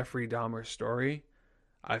 the Jeffrey Dahmer story,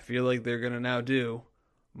 I feel like they're gonna now do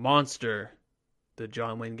Monster, the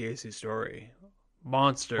John Wayne Gacy story,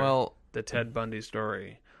 Monster, Well, the Ted Bundy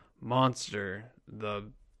story, Monster,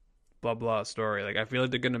 the blah blah story. Like I feel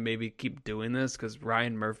like they're gonna maybe keep doing this because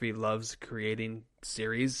Ryan Murphy loves creating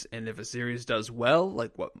series, and if a series does well,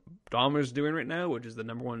 like what Dahmer's doing right now, which is the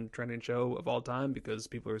 #1 trending show of all time because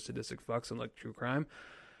people are sadistic fucks and like true crime,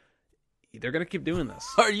 they're gonna keep doing this.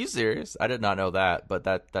 are you serious? I did not know that, but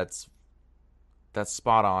that's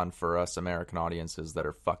spot on for us American audiences that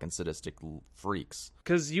are fucking sadistic freaks.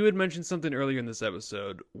 Because you had mentioned something earlier in this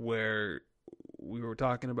episode where we were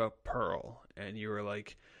talking about Pearl, and you were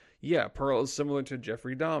like, yeah, Pearl is similar to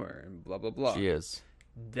Jeffrey Dahmer, and blah, blah, blah. She is.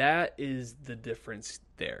 That is the difference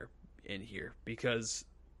there in here, because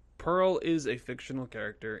Pearl is a fictional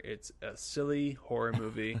character. It's a silly horror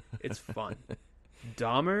movie. It's fun.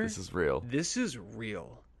 Dahmer, This is real. This is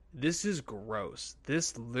real. This is gross.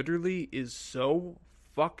 This literally is so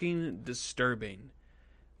fucking disturbing.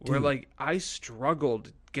 Where Dude. like I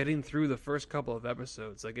struggled getting through the first couple of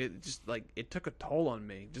episodes. Like it just like it took a toll on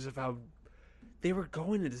me just of how they were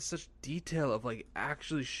going into such detail of like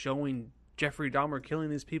actually showing Jeffrey Dahmer killing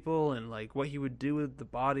these people and like what he would do with the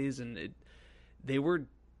bodies, and they were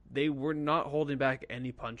not holding back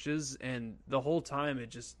any punches, and the whole time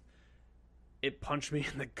it punched me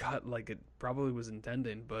in the gut like it probably was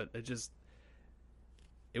intending, but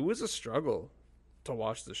it was a struggle to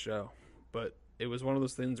watch the show. But it was one of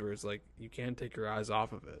those things where it's like you can't take your eyes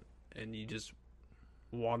off of it, and you just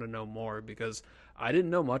want to know more, because I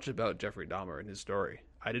didn't know much about Jeffrey Dahmer and his story.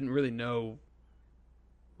 I didn't really know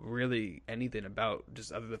anything about,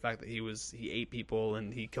 just other than the fact that he ate people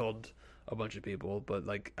and he killed a bunch of people, but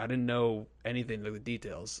like I didn't know anything like the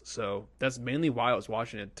details. So that's mainly why I was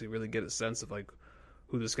watching it, to really get a sense of like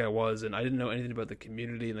who this guy was, and I didn't know anything about the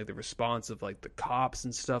community and like the response of like the cops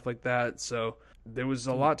and stuff like that. So there was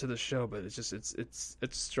a lot to the show, but it's just it's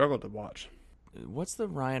struggled to watch. What's the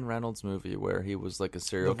Ryan Reynolds movie where he was like a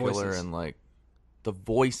serial The killer Voices. and like The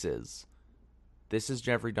Voices? This is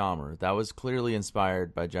Jeffrey Dahmer. That was clearly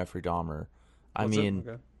inspired by Jeffrey Dahmer. I What's it? mean,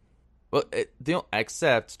 Okay. well,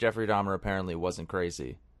 except Jeffrey Dahmer apparently wasn't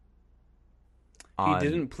crazy. He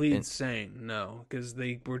didn't plead sane, no, because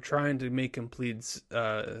they were trying to make him plead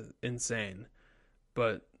insane.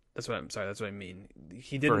 But that's what I'm sorry. That's what I mean.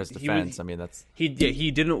 He didn't. For his defense, I mean that's he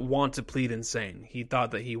didn't want to plead insane. He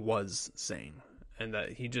thought that he was sane and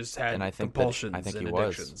that he just had and I think compulsions I think and he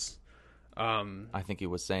addictions. I think he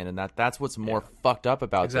was sane, and that's what's more fucked up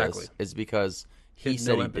about Exactly. this is because he had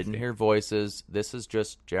said no he empathy. didn't hear voices. This is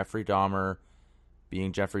just Jeffrey Dahmer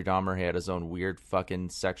being Jeffrey Dahmer. He had his own weird fucking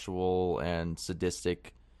sexual and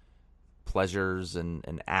sadistic pleasures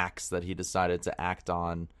and acts that he decided to act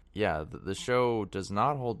on. Yeah, the show does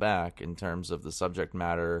not hold back in terms of the subject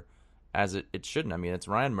matter, as it shouldn't. I mean, it's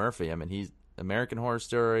Ryan Murphy. I mean, he's American Horror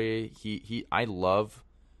Story. I love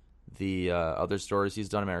the other stories he's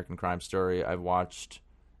done. American Crime Story. I've watched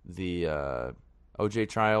the OJ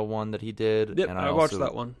trial one that he did. Yep, and I watched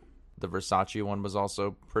that one. The Versace one was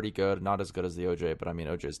also pretty good. Not as good as the OJ, but I mean,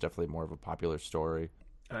 OJ is definitely more of a popular story.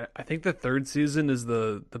 I think the third season is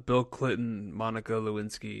the Bill Clinton, Monica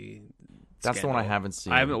Lewinsky. That's the one I scandal. haven't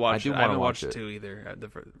seen. I haven't watched. I I haven't watch watched it. two either. The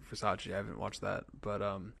Versace. I haven't watched that. But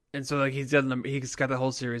and so like he's got the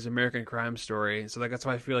whole series, American Crime Story. So like that's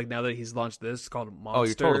why I feel like now that he's launched this called Monster. Oh,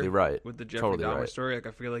 you're totally right. With the Jeffrey Totally Dahmer right. story, like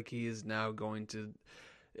I feel like he is now going to.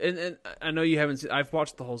 And I know you haven't seen. I've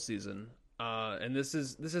watched the whole season. And this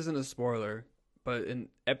isn't a spoiler, but in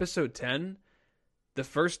episode 10, the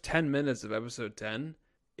first 10 minutes of episode 10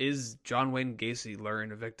 is John Wayne Gacy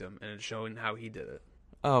luring a victim, and it's showing how he did it.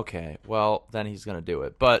 Okay, well then he's gonna do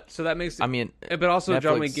it. But So that makes it. I mean, But also,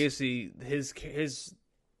 John Wayne Netflix- Gacy, his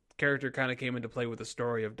character kind of came into play with the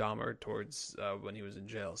story of Dahmer towards when he was in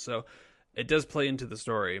jail. So it does play into the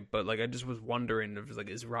story. But like, I just was wondering if like,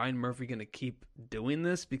 is Ryan Murphy going to keep doing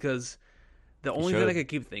this? Because the only thing I could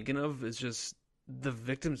keep thinking of is just the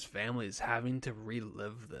victims' families having to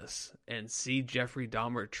relive this and see Jeffrey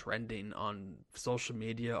Dahmer trending on social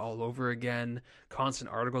media all over again, constant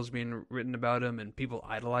articles being written about him, and people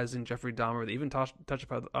idolizing Jeffrey Dahmer. They even touch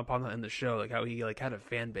upon that in the show, like how he like had a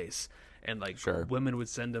fan base, and like women would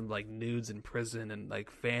send him like nudes in prison and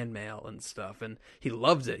like fan mail and stuff, and he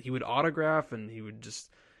loved it. He would autograph, and he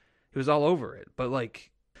was all over it. But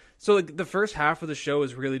like, so like the first half of the show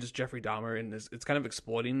is really just Jeffrey Dahmer, and it's kind of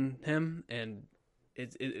exploiting him, and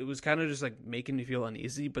it was kind of just like making me feel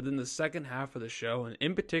uneasy. But then the second half of the show, and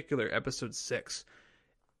in particular episode 6,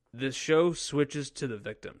 the show switches to the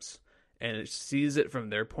victims and it sees it from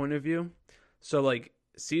their point of view. So like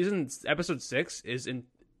episode 6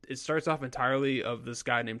 it starts off entirely of this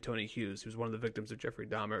guy named Tony Hughes, who's one of the victims of Jeffrey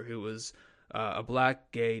Dahmer, who was a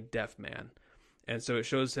black, gay, deaf man. And so it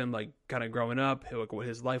shows him like kind of growing up, like what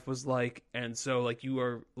his life was like. And so like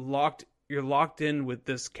you're locked in with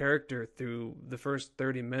this character through the first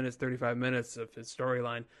 30 minutes, 35 minutes of his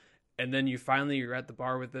storyline. And then you're at the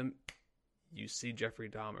bar with him. You see Jeffrey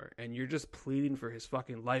Dahmer and you're just pleading for his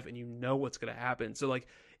fucking life, and you know what's going to happen. So like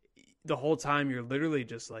the whole time you're literally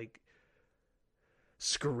just like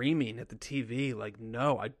screaming at the TV, like,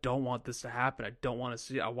 no, I don't want this to happen. I don't want to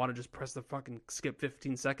see it. I want to just press the fucking skip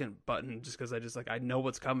 15-second button just because I know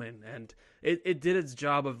what's coming. And it did its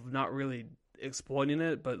job of not really exploiting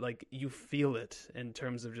it, but like you feel it in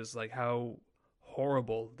terms of just like how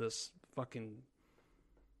horrible this fucking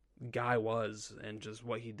guy was and just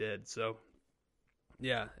what he did. So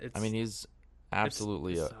yeah, he's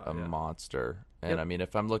absolutely a monster. And Yep. I mean,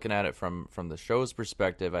 if I'm looking at it from the show's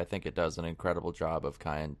perspective, I think it does an incredible job of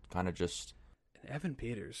kind of just. And Evan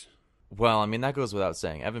Peters. Well, I mean, that goes without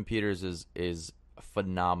saying. Evan Peters is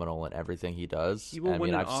phenomenal in everything he does. He will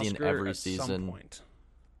win an Oscar seen every at season. some point.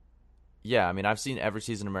 Yeah, I mean, I've seen every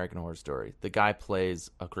season of American Horror Story. The guy plays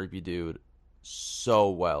a creepy dude so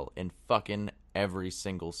well in fucking every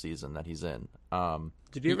single season that he's in.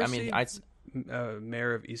 Did you ever see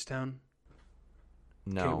Mayor of Easttown?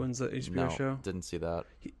 No, Kate Winslet HBO show. Didn't see that.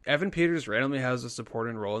 Evan Peters randomly has a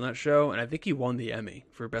supporting role in that show, and I think he won the Emmy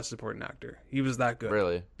for Best Supporting Actor. He was that good.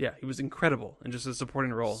 Really? Yeah, he was incredible in just a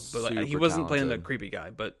supporting role. But like, he Super wasn't playing the talented. creepy guy,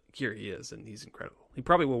 but here he is, and he's incredible. He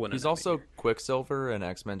probably will win. He's an Emmy also here. Quicksilver in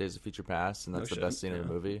X-Men: Days of Future Past, and that's No the shit, best scene in yeah. the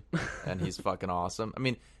movie. And he's fucking awesome. I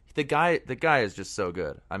mean, the guy is just so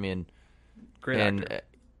good. I mean, Great and actor.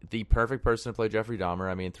 the perfect person to play Jeffrey Dahmer.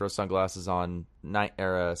 I mean, throw sunglasses on,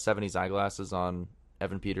 70s eyeglasses on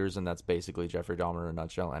Evan Peters, and that's basically Jeffrey Dahmer in a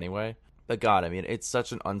nutshell anyway. But God, I mean, it's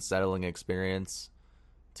such an unsettling experience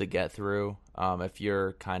to get through. If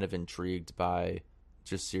you're kind of intrigued by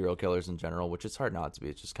just serial killers in general, which it's hard not to be.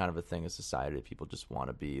 It's just kind of a thing of society. People just want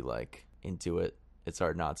to be like into it. It's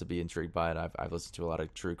hard not to be intrigued by it. I've listened to a lot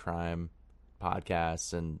of true crime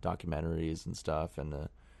podcasts and documentaries and stuff, and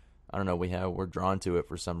I don't know, we're drawn to it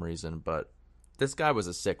for some reason. But this guy was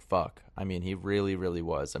a sick fuck. I mean, he really, really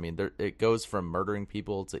was. I mean, it goes from murdering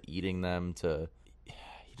people to eating them to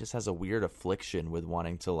he just has a weird affliction with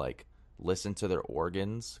wanting to like listen to their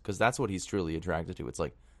organs, because that's what he's truly attracted to. It's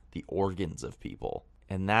like the organs of people,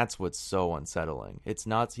 and that's what's so unsettling. It's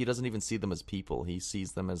not, he doesn't even see them as people. He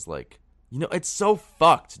sees them as like, it's so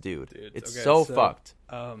fucked, dude. It's okay, so fucked.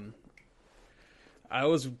 I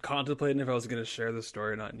was contemplating if I was going to share the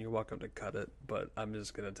story or not, and you're welcome to cut it, but I'm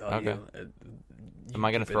just going to tell you. Am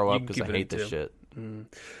I going to throw up because I hate this shit?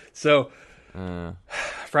 So,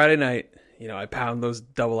 Friday night, I pound those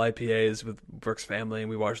double IPAs with Brooks' family, and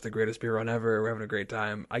we watch the greatest beer run ever. We're having a great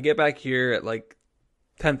time. I get back here at like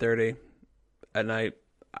 10:30 at night.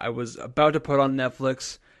 I was about to put on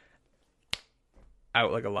Netflix.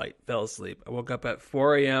 Out like a light, fell asleep. I woke up at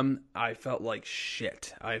 4 a.m. I felt like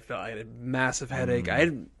shit. I had a massive headache.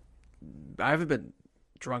 I haven't been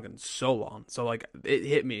drunk in so long, so like it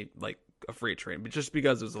hit me like a freight train. But just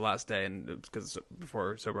because it was the last day and it was because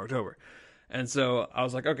before Sober October, and so I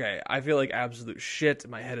was like, okay, I feel like absolute shit.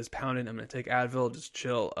 My head is pounding. I'm gonna take Advil, just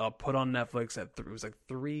chill. I'll put on Netflix at it was like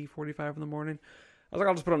 3:45 in the morning. I was like,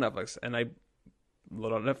 I'll just put on Netflix, and I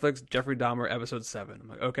load on Netflix, Jeffrey Dahmer, episode 7. I'm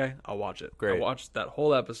like, okay, I'll watch it. Great. I watched that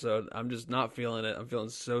whole episode. I'm just not feeling it. I'm feeling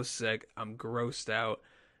so sick. I'm grossed out.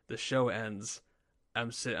 The show ends.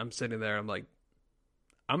 I'm sitting there. I'm like,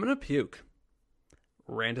 I'm going to puke.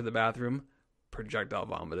 Ran to the bathroom, projectile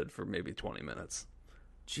vomited for maybe 20 minutes.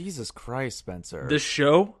 Jesus Christ, Spencer. The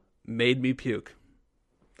show made me puke.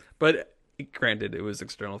 But granted, it was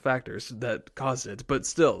external factors that caused it. But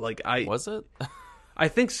still, like Was it? I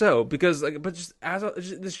think so, because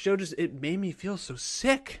this show it made me feel so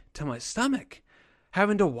sick to my stomach,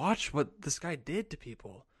 having to watch what this guy did to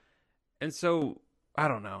people, and so I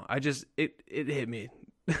don't know. It hit me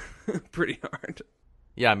pretty hard.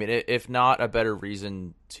 Yeah, I mean, if not a better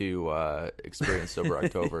reason to experience Sober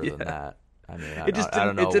October than that. I mean, I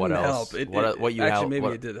don't know what else. Help.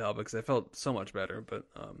 It did help because I felt so much better. But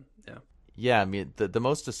yeah. Yeah, I mean, the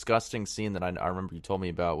most disgusting scene that I remember you told me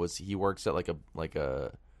about was he works at like a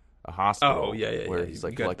hospital. Oh yeah, where he's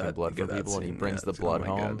like collecting blood from people, and he brings the blood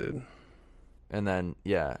home. God, dude. And then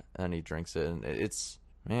and he drinks it, and it's,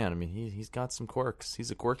 man, I mean, he's got some quirks.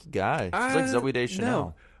 He's a quirky guy. He's like Zooey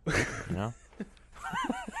Deschanel. No.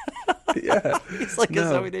 Yeah, he's like a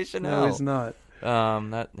Zooey Deschanel. No, he's not.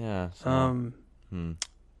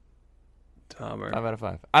 Dahmer. 5 out of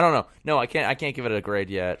 5. I don't know. No, I can't give it a grade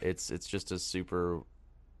yet. It's just a super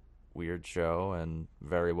weird show and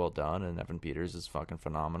very well done. And Evan Peters is fucking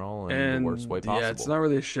phenomenal in the worst way possible. Yeah, it's not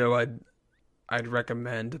really a show I'd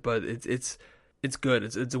recommend, but it's good.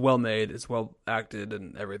 It's well made. It's well acted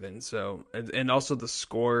and everything. So and also the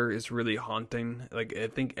score is really haunting. Like I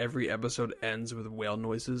think every episode ends with whale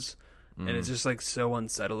noises, and it's just like so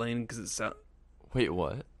unsettling because it's. Wait,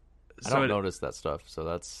 what? I don't notice that stuff. So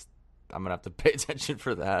I'm gonna have to pay attention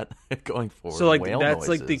for that going forward. So like whale that's noises.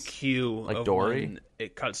 like the cue, like of Dory. When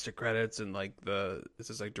it cuts to credits and like this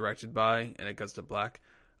is like directed by, and it cuts to black.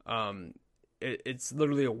 It's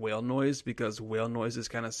literally a whale noise because whale noises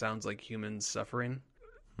kind of sounds like humans suffering.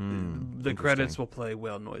 The credits will play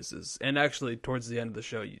whale noises, and actually towards the end of the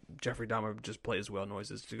show, Jeffrey Dahmer just plays whale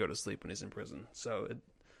noises to go to sleep when he's in prison. So it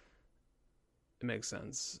makes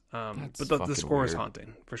sense. But the score weird. is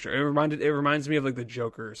haunting for sure. It reminds me of like the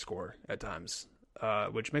Joker score at times,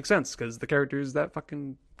 which makes sense because the character is that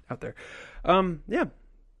fucking out there. Yeah,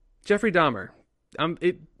 Jeffrey Dahmer.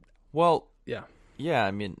 Yeah.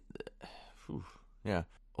 I mean, yeah.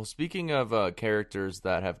 Well, speaking of characters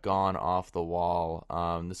that have gone off the wall,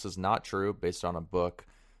 this is not true based on a book.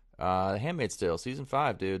 The Handmaid's Tale, season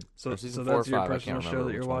 5, dude. So season 4 that's or your 5. I personal can't show remember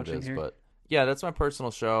that you're which one watching it is, here? but yeah, that's my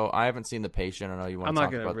personal show. I haven't seen The Patient. I know you want to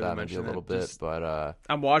talk about really that maybe a little bit, but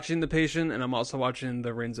I'm watching The Patient, and I'm also watching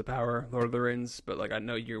The Rings of Power, Lord of the Rings. But like, I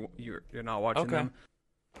know you're not watching them.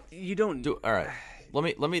 You don't do. All right, let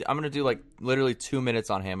me. I'm gonna do like literally 2 minutes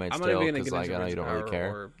on Handmaid's Tale because like I know you don't really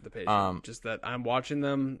care. Or The Patient. Just that I'm watching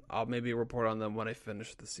them. I'll maybe report on them when I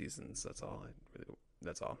finish the seasons. That's all.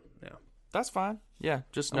 That's all. Yeah. That's fine. Yeah,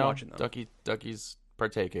 just know Ducky's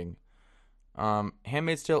partaking.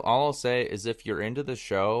 Handmaid's Tale, all I'll say is if you're into the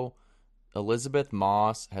show, Elizabeth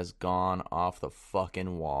Moss has gone off the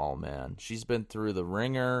fucking wall, man. She's been through the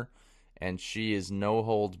ringer, and she is no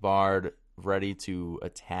holds barred ready to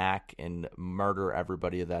attack and murder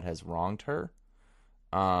everybody that has wronged her,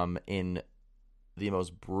 in the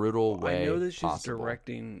most brutal way I know that she's possible.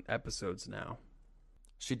 directing episodes now.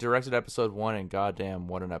 She directed episode 1, and goddamn,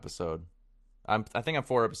 what an episode! I think I'm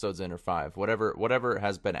 4 episodes in, or 5, whatever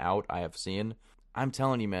has been out. I have seen. I'm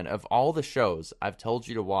telling you, man, of all the shows I've told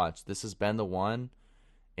you to watch, this has been the one,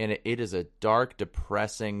 and it is a dark,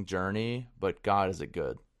 depressing journey. But God, is it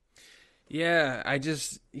good? Yeah, I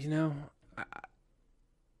just I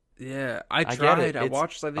I get tried. it. I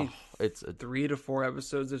watched I think It's 3 to 4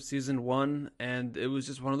 episodes of season 1, and it was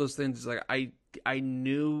just one of those things. Like I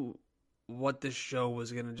knew what this show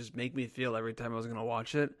was gonna just make me feel every time I was gonna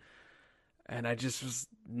watch it, and I just was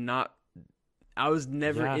not. I was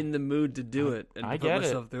never in the mood to do it and I put get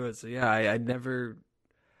myself through it. So yeah, I never.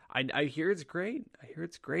 I hear it's great. I hear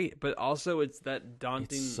it's great, but also it's that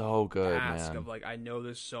daunting It's so good, task man. of like I know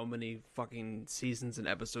there's so many fucking seasons and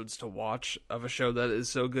episodes to watch of a show that is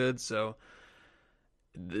so good. So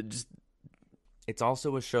just It's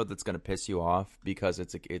also a show that's going to piss you off because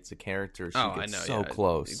it's a character. She gets so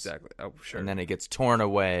close, exactly. Oh, sure. and then it gets torn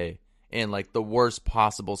away in like the worst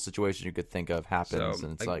possible situation you could think of happens, So,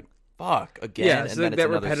 and it's like, like fuck again. Yeah, and so then that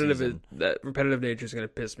it's another season. repetitive nature is going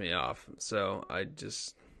to piss me off. So I'll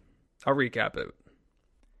recap it.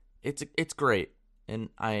 It's great, and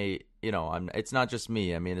it's not just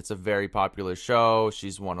me. I mean, it's a very popular show.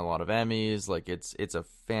 She's won a lot of Emmys. Like it's a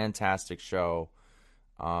fantastic show,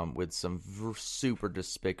 with some super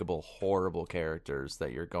despicable, horrible characters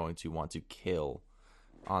that you're going to want to kill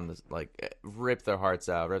on this, like rip their hearts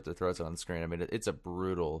out, rip their throats out on the screen. I mean, it's a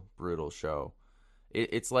brutal, brutal show.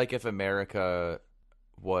 It's like if America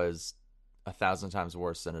was 1,000 times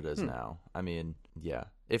worse than it is now. I mean, yeah.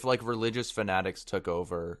 If like religious fanatics took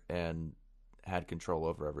over and had control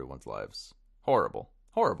over everyone's lives. Horrible.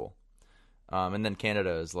 Horrible. And then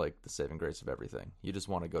Canada is like the saving grace of everything. You just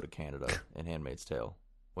want to go to Canada in Handmaid's Tale.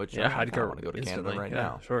 Which I I'd want to go to Canada right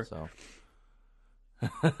now. Sure. So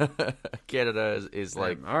Canada is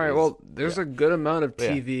like all right. Well, there's a good amount of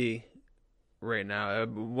TV right now.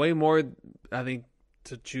 Way more, I think,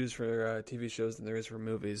 to choose for TV shows than there is for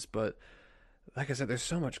movies. But like I said, there's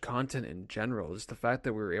so much content in general. Just the fact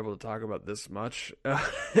that we were able to talk about this much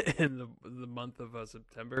in the month of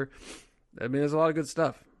September. I mean, there's a lot of good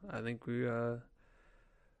stuff. I think we had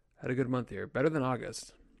a good month here. Better than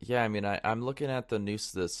August. Yeah, I mean, I'm looking at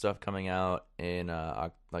the stuff coming out in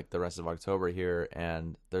like the rest of October here,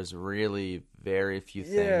 and there's really very few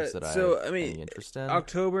things that I have any interest in.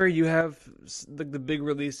 October, you have the big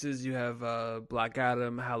releases. You have Black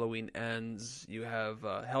Adam, Halloween Ends. You have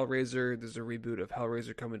Hellraiser. There's a reboot of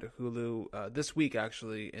Hellraiser coming to Hulu this week,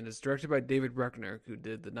 actually, and it's directed by David Bruckner, who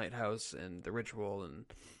did The Night House and The Ritual, and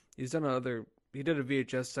he's done he did a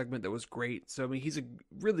VHS segment that was great. So, I mean, he's a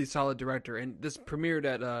really solid director. And this premiered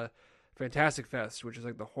at Fantastic Fest, which is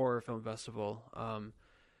like the horror film festival.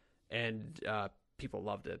 And people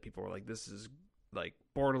loved it. People were like, this is like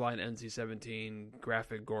borderline NC-17,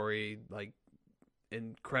 graphic, gory, like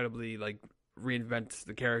incredibly like reinvents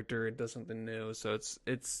the character. It does something new. So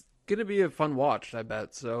it's going to be a fun watch, I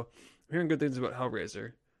bet. So I'm hearing good things about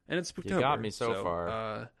Hellraiser. And it's Spooktober. You got me so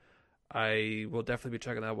far. I will definitely be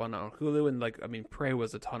checking that one out on Hulu. And Prey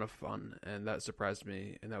was a ton of fun, and that surprised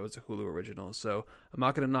me, and that was a Hulu original. So I'm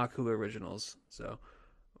not going to knock Hulu originals. So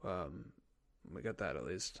we got that at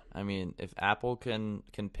least. I mean, if Apple can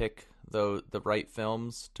pick the right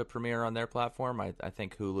films to premiere on their platform, I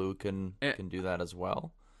think Hulu can do that as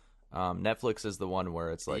well. Netflix is the one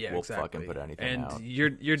where it's like, we'll fucking put anything out. And you're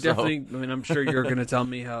definitely, I mean, I'm sure you're going to tell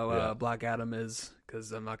me how Black Adam is,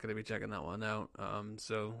 because I'm not going to be checking that one out.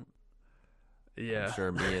 So... yeah, I'm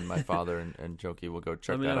sure me and my father and Jokey will go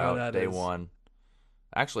check that out day one.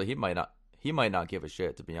 Actually, he might not give a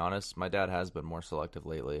shit, to be honest. My dad has been more selective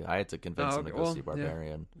lately. I had to convince him to go see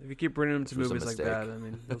Barbarian. Yeah. If you keep bringing him to movies like that, I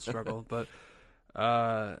mean, he'll struggle. But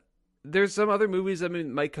there's some other movies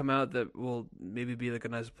might come out that will maybe be like a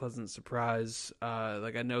nice, pleasant surprise.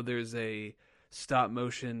 Like I know there's a stop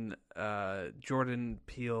motion Jordan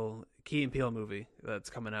Peele, Key and Peele movie that's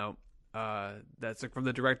coming out. That's like from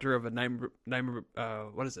the director of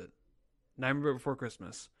what is it? Nightmare Before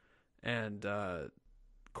Christmas, and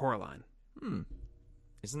Coraline.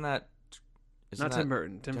 Isn't that not Tim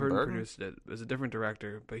Burton? Tim Burton produced it. It was a different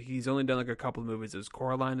director, but he's only done like a couple of movies. It was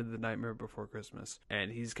Coraline and The Nightmare Before Christmas,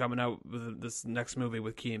 and he's coming out with this next movie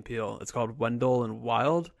with Key and Peele. It's called Wendell and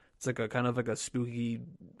Wild. It's like a kind of like a spooky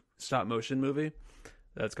stop motion movie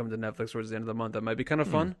that's coming to Netflix towards the end of the month. That might be kind of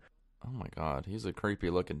fun. Oh my God, he's a creepy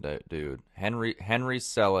looking dude. Henry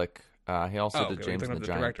Selick. He also did James and the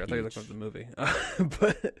Giant Peach. I thought you looked up the movie.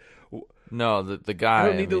 But No, the I guy.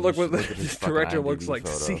 don't need to mean, look you what should look at the his fucking director looks IMDb like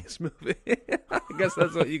to see photo. his movie. I guess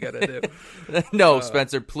that's what you gotta do. No,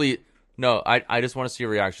 Spencer, please. No, I just want to see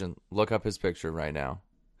your reaction. Look up his picture right now.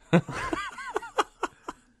 He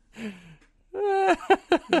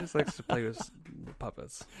just likes to play with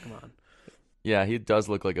puppets. Come on. Yeah, he does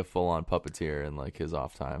look like a full-on puppeteer in like his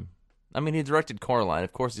off time. I mean, he directed Coraline.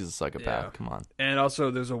 Of course, he's a psychopath. Yeah. Come on. And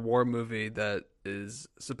also, there's a war movie that is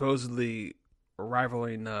supposedly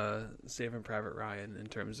rivaling Saving Private Ryan in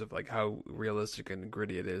terms of like how realistic and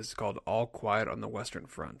gritty it is, called All Quiet on the Western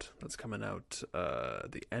Front. That's coming out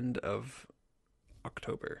the end of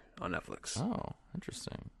October on Netflix. Oh,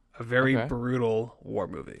 interesting. A very Okay. brutal war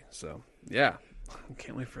movie. So yeah,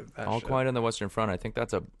 can't wait for that. All shit. Quiet on the Western Front. I think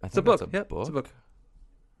that's a. It's a book. That's a Yep, book. it's a book.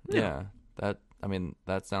 Yeah.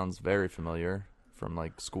 That sounds very familiar from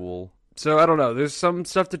like school. So I don't know. There's some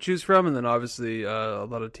stuff to choose from, and then obviously a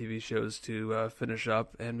lot of TV shows to finish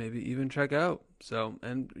up and maybe even check out. So,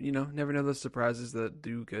 and never know the surprises that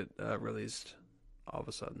do get released all of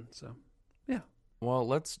a sudden. So, yeah. Well,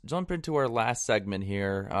 let's jump into our last segment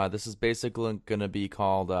here. This is basically going to be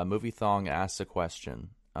called Movie Thong Asks a Question.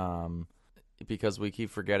 Because we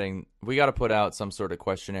keep forgetting, we got to put out some sort of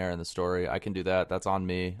questionnaire in the story. I can do that. That's on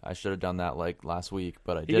me. I should have done that like last week,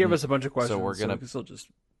 but I didn't. He gave us a bunch of questions, so we're gonna we can still just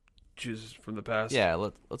choose from the past. Yeah,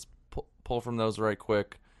 let's pull from those right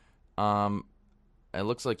quick. It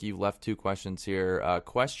looks like you left 2 questions here.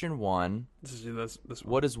 Question 1. This one.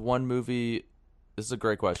 What is one movie? This is a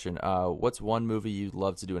great question. What's one movie you'd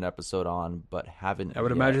love to do an episode on but haven't? I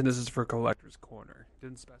would yet? imagine this is for Collector's Corner.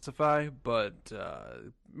 Didn't specify, but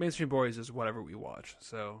Mainstream Boys is whatever we watch.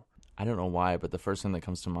 So I don't know why, but the first thing that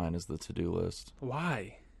comes to mind is the to-do list.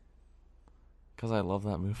 why? Because I love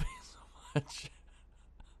that movie so much.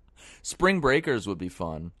 Spring Breakers would be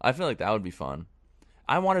fun. I feel like that would be fun.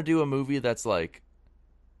 I want to do a movie that's like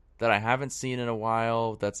that I haven't seen in a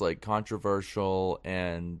while, that's like controversial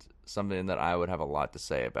and something that I would have a lot to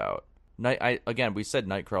say about. Again, we said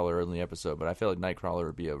Nightcrawler early in the episode, but I feel like Nightcrawler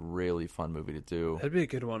would be a really fun movie to do. That'd be a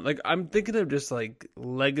good one. Like, I'm thinking of just like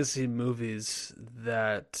legacy movies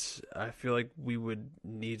that I feel like we would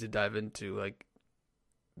need to dive into, like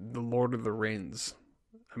The Lord of the Rings.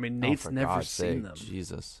 I mean, Nate's for never God's seen sake, them.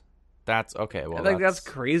 Jesus. That's okay. Well, I think that's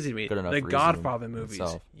crazy to me. good enough The reason Godfather movies,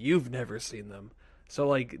 itself. you've never seen them. So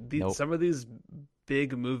like Nope. some of these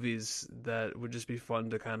big movies that would just be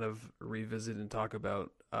fun to kind of revisit and talk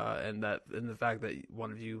about, and the fact that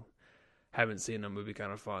one of you haven't seen them would be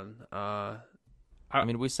kind of fun. I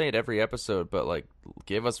mean, we say it every episode, but like,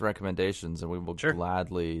 give us recommendations and we will Sure.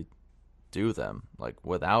 gladly do them. Like,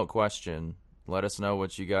 without question, let us know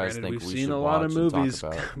what you guys Granted, think we've we seen should a lot watch of and movies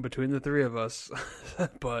talk about. between the three of us,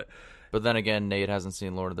 but But then again, Nate hasn't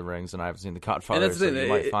seen Lord of the Rings, and I haven't seen The Godfather, and that's so the thing. you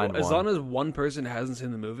might find As one. long as one person hasn't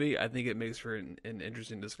seen the movie, I think it makes for an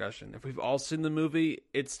interesting discussion. If we've all seen the movie,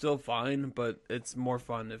 it's still fine, but it's more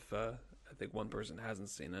fun if I think one person hasn't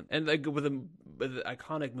seen it. And like with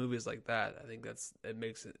iconic movies like that, I think it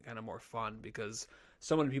makes it kind of more fun because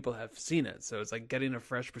so many people have seen it. So it's like getting a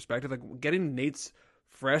fresh perspective. Like getting Nate's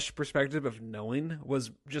fresh perspective of knowing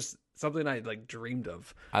was just something I like dreamed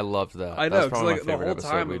of. I loved that. I know, That's because probably like my the favorite whole episode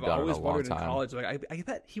time we've I've done in always a long wondered in time. college, like I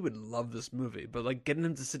bet he would love this movie, but like getting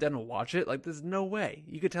him to sit down and watch it, like there's no way.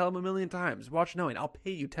 You could tell him a million times, watch Knowing. I'll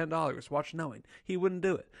pay you $10. Watch Knowing. He wouldn't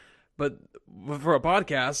do it. But for a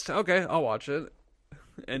podcast, okay, I'll watch it.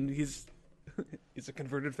 And he's a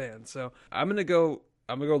converted fan, so I'm gonna go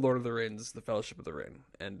Lord of the Rings, The Fellowship of the Ring,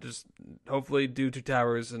 and just hopefully do Two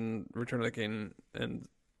Towers and Return of the King and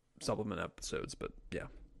supplement episodes. But yeah,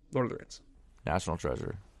 Lord of the Rings. National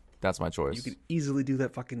Treasure. That's my choice. You could easily do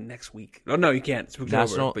that fucking next week. Oh no, you can't.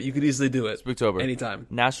 Spooktober, but you could easily do it. Spooktober. Anytime.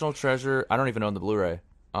 National Treasure. I don't even own the Blu-ray.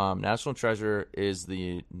 National Treasure is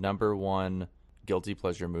the #1 guilty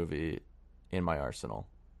pleasure movie in my arsenal.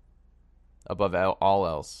 Above all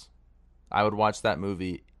else, I would watch that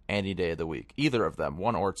movie any day of the week. Either of them,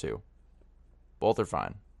 1 or 2. Both are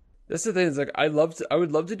fine. That's the thing. Is like I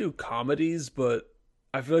would love to do comedies, but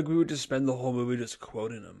I feel like we would just spend the whole movie just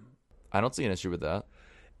quoting them. I don't see an issue with that.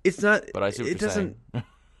 It's not. But I see what it you're doesn't. saying.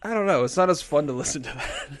 I don't know. It's not as fun to listen to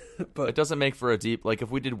that. But It doesn't make for a deep, like if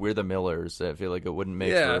we did We're the Millers, I feel like it wouldn't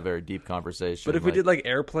make for a very deep conversation. But if we did like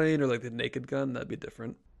Airplane or like The Naked Gun, that'd be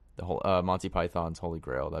different. the whole Monty Python's Holy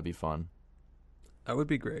Grail, that'd be fun. That would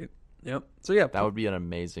be great. Yep. So yeah, That would be an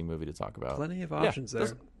amazing movie to talk about. plenty of options there.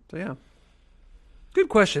 that's- So yeah. Good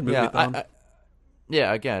question, movie Thumb.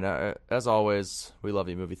 Yeah, again, as always, we love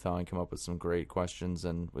you, Movie Thon. Come up with some great questions,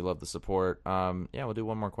 and we love the support. Yeah, we'll do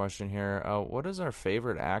one more question here. What is our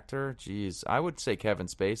favorite actor? Jeez, I would say Kevin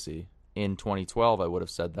Spacey. In 2012, I would have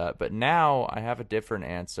said that, but now I have a different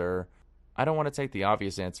answer. I don't want to take the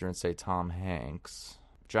obvious answer and say Tom Hanks.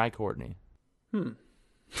 Jai Courtney. Can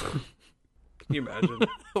you imagine?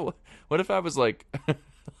 What if I was like...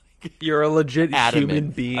 You're a legit adamant.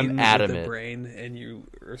 human being I'm with adamant. a brain, and you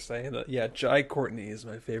were saying that, yeah, Jai Courtney is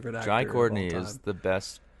my favorite actor. Jai Courtney of all is time. the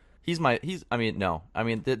best.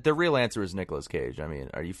 The real answer is Nicolas Cage. I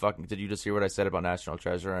mean, are you fucking... Did you just hear what I said about National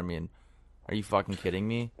Treasure? I mean, are you fucking kidding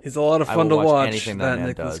me? He's a lot of I fun will to watch watch. anything That man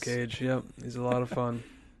Nicolas does. Cage. Yep, he's a lot of fun,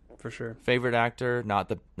 for sure. Favorite actor? Not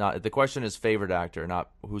the question is favorite actor,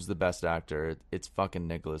 not who's the best actor. It's fucking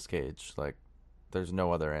Nicolas Cage. Like, there's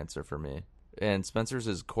no other answer for me. And Spencer's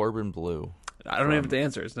is Corbin Bleu. I don't even have to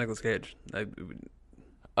answer. It's Nicolas Cage.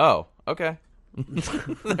 Oh, okay.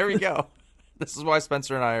 There we go. This is why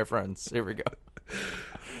Spencer and I are friends. Here we go.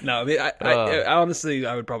 No, I mean, I honestly,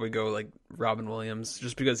 I would probably go like Robin Williams,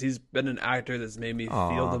 just because he's been an actor that's made me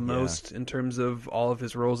feel the most in terms of all of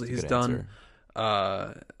his roles that he's done.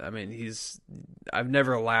 Answer. I mean, I've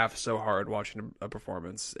never laughed so hard watching a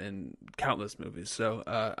performance in countless movies. So,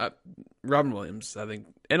 Robin Williams, I think,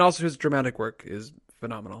 and also his dramatic work is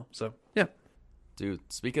phenomenal. So, yeah. Dude,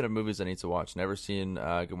 speaking of movies I need to watch, never seen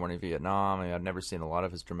Good Morning Vietnam. I mean, I've never seen a lot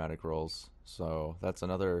of his dramatic roles. So that's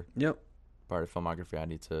another part of filmography I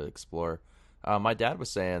need to explore. My dad was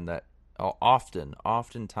saying that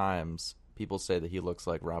oftentimes people say that he looks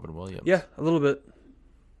like Robin Williams. Yeah, a little bit.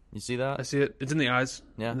 You see that? I see it. It's in the eyes,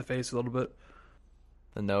 Yeah. in the face a little bit.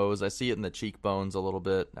 The nose. I see it in the cheekbones a little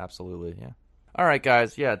bit. Absolutely, yeah. All right,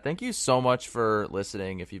 guys. Yeah, thank you so much for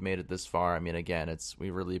listening. If you've made it this far, I mean, again, we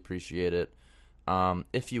really appreciate it.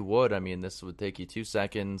 If you would, I mean, this would take you 2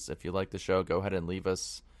 seconds. If you like the show, go ahead and leave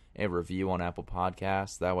us a review on Apple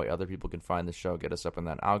Podcasts. That way other people can find the show, get us up in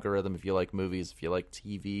that algorithm. If you like movies, if you like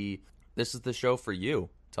TV, this is the show for you.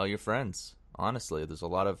 Tell your friends. Honestly, there's a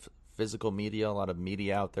lot of physical media, a lot of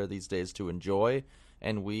media out there these days to enjoy,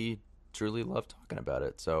 and we truly love talking about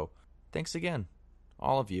it. So thanks again,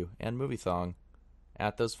 all of you, and Movie Thong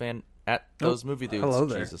at those movie dudes. Hello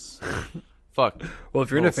there. Jesus. Fuck. Well,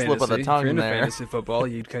 if you're into Slip of the fantasy, tongue if you're into there. fantasy football,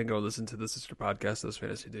 you can go listen to the sister podcast, Those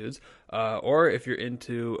Fantasy Dudes. Or if you're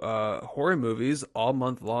into horror movies, all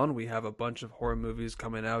month long, we have a bunch of horror movies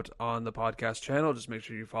coming out on the podcast channel. Just make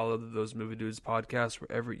sure you follow the Those Movie Dudes podcast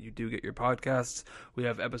wherever you do get your podcasts. We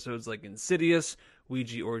have episodes like Insidious,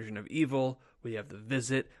 Ouija Origin of Evil, we have The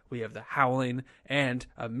Visit, we have The Howling, and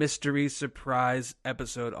a mystery surprise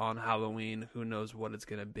episode on Halloween. Who knows what it's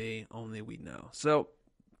going to be? Only we know. So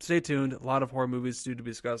stay tuned. A lot of horror movies due to be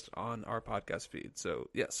discussed on our podcast feed. So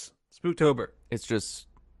yes, Spooktober. It's just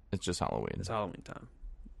Halloween. It's Halloween time.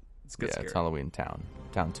 It's good. It's Halloween Town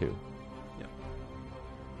 2. Yeah.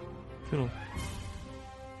 Cool.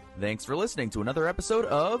 Thanks for listening to another episode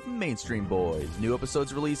of Mainstream Boys. New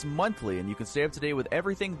episodes release monthly, and you can stay up to date with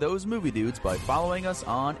everything Those Movie Dudes by following us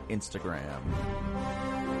on Instagram.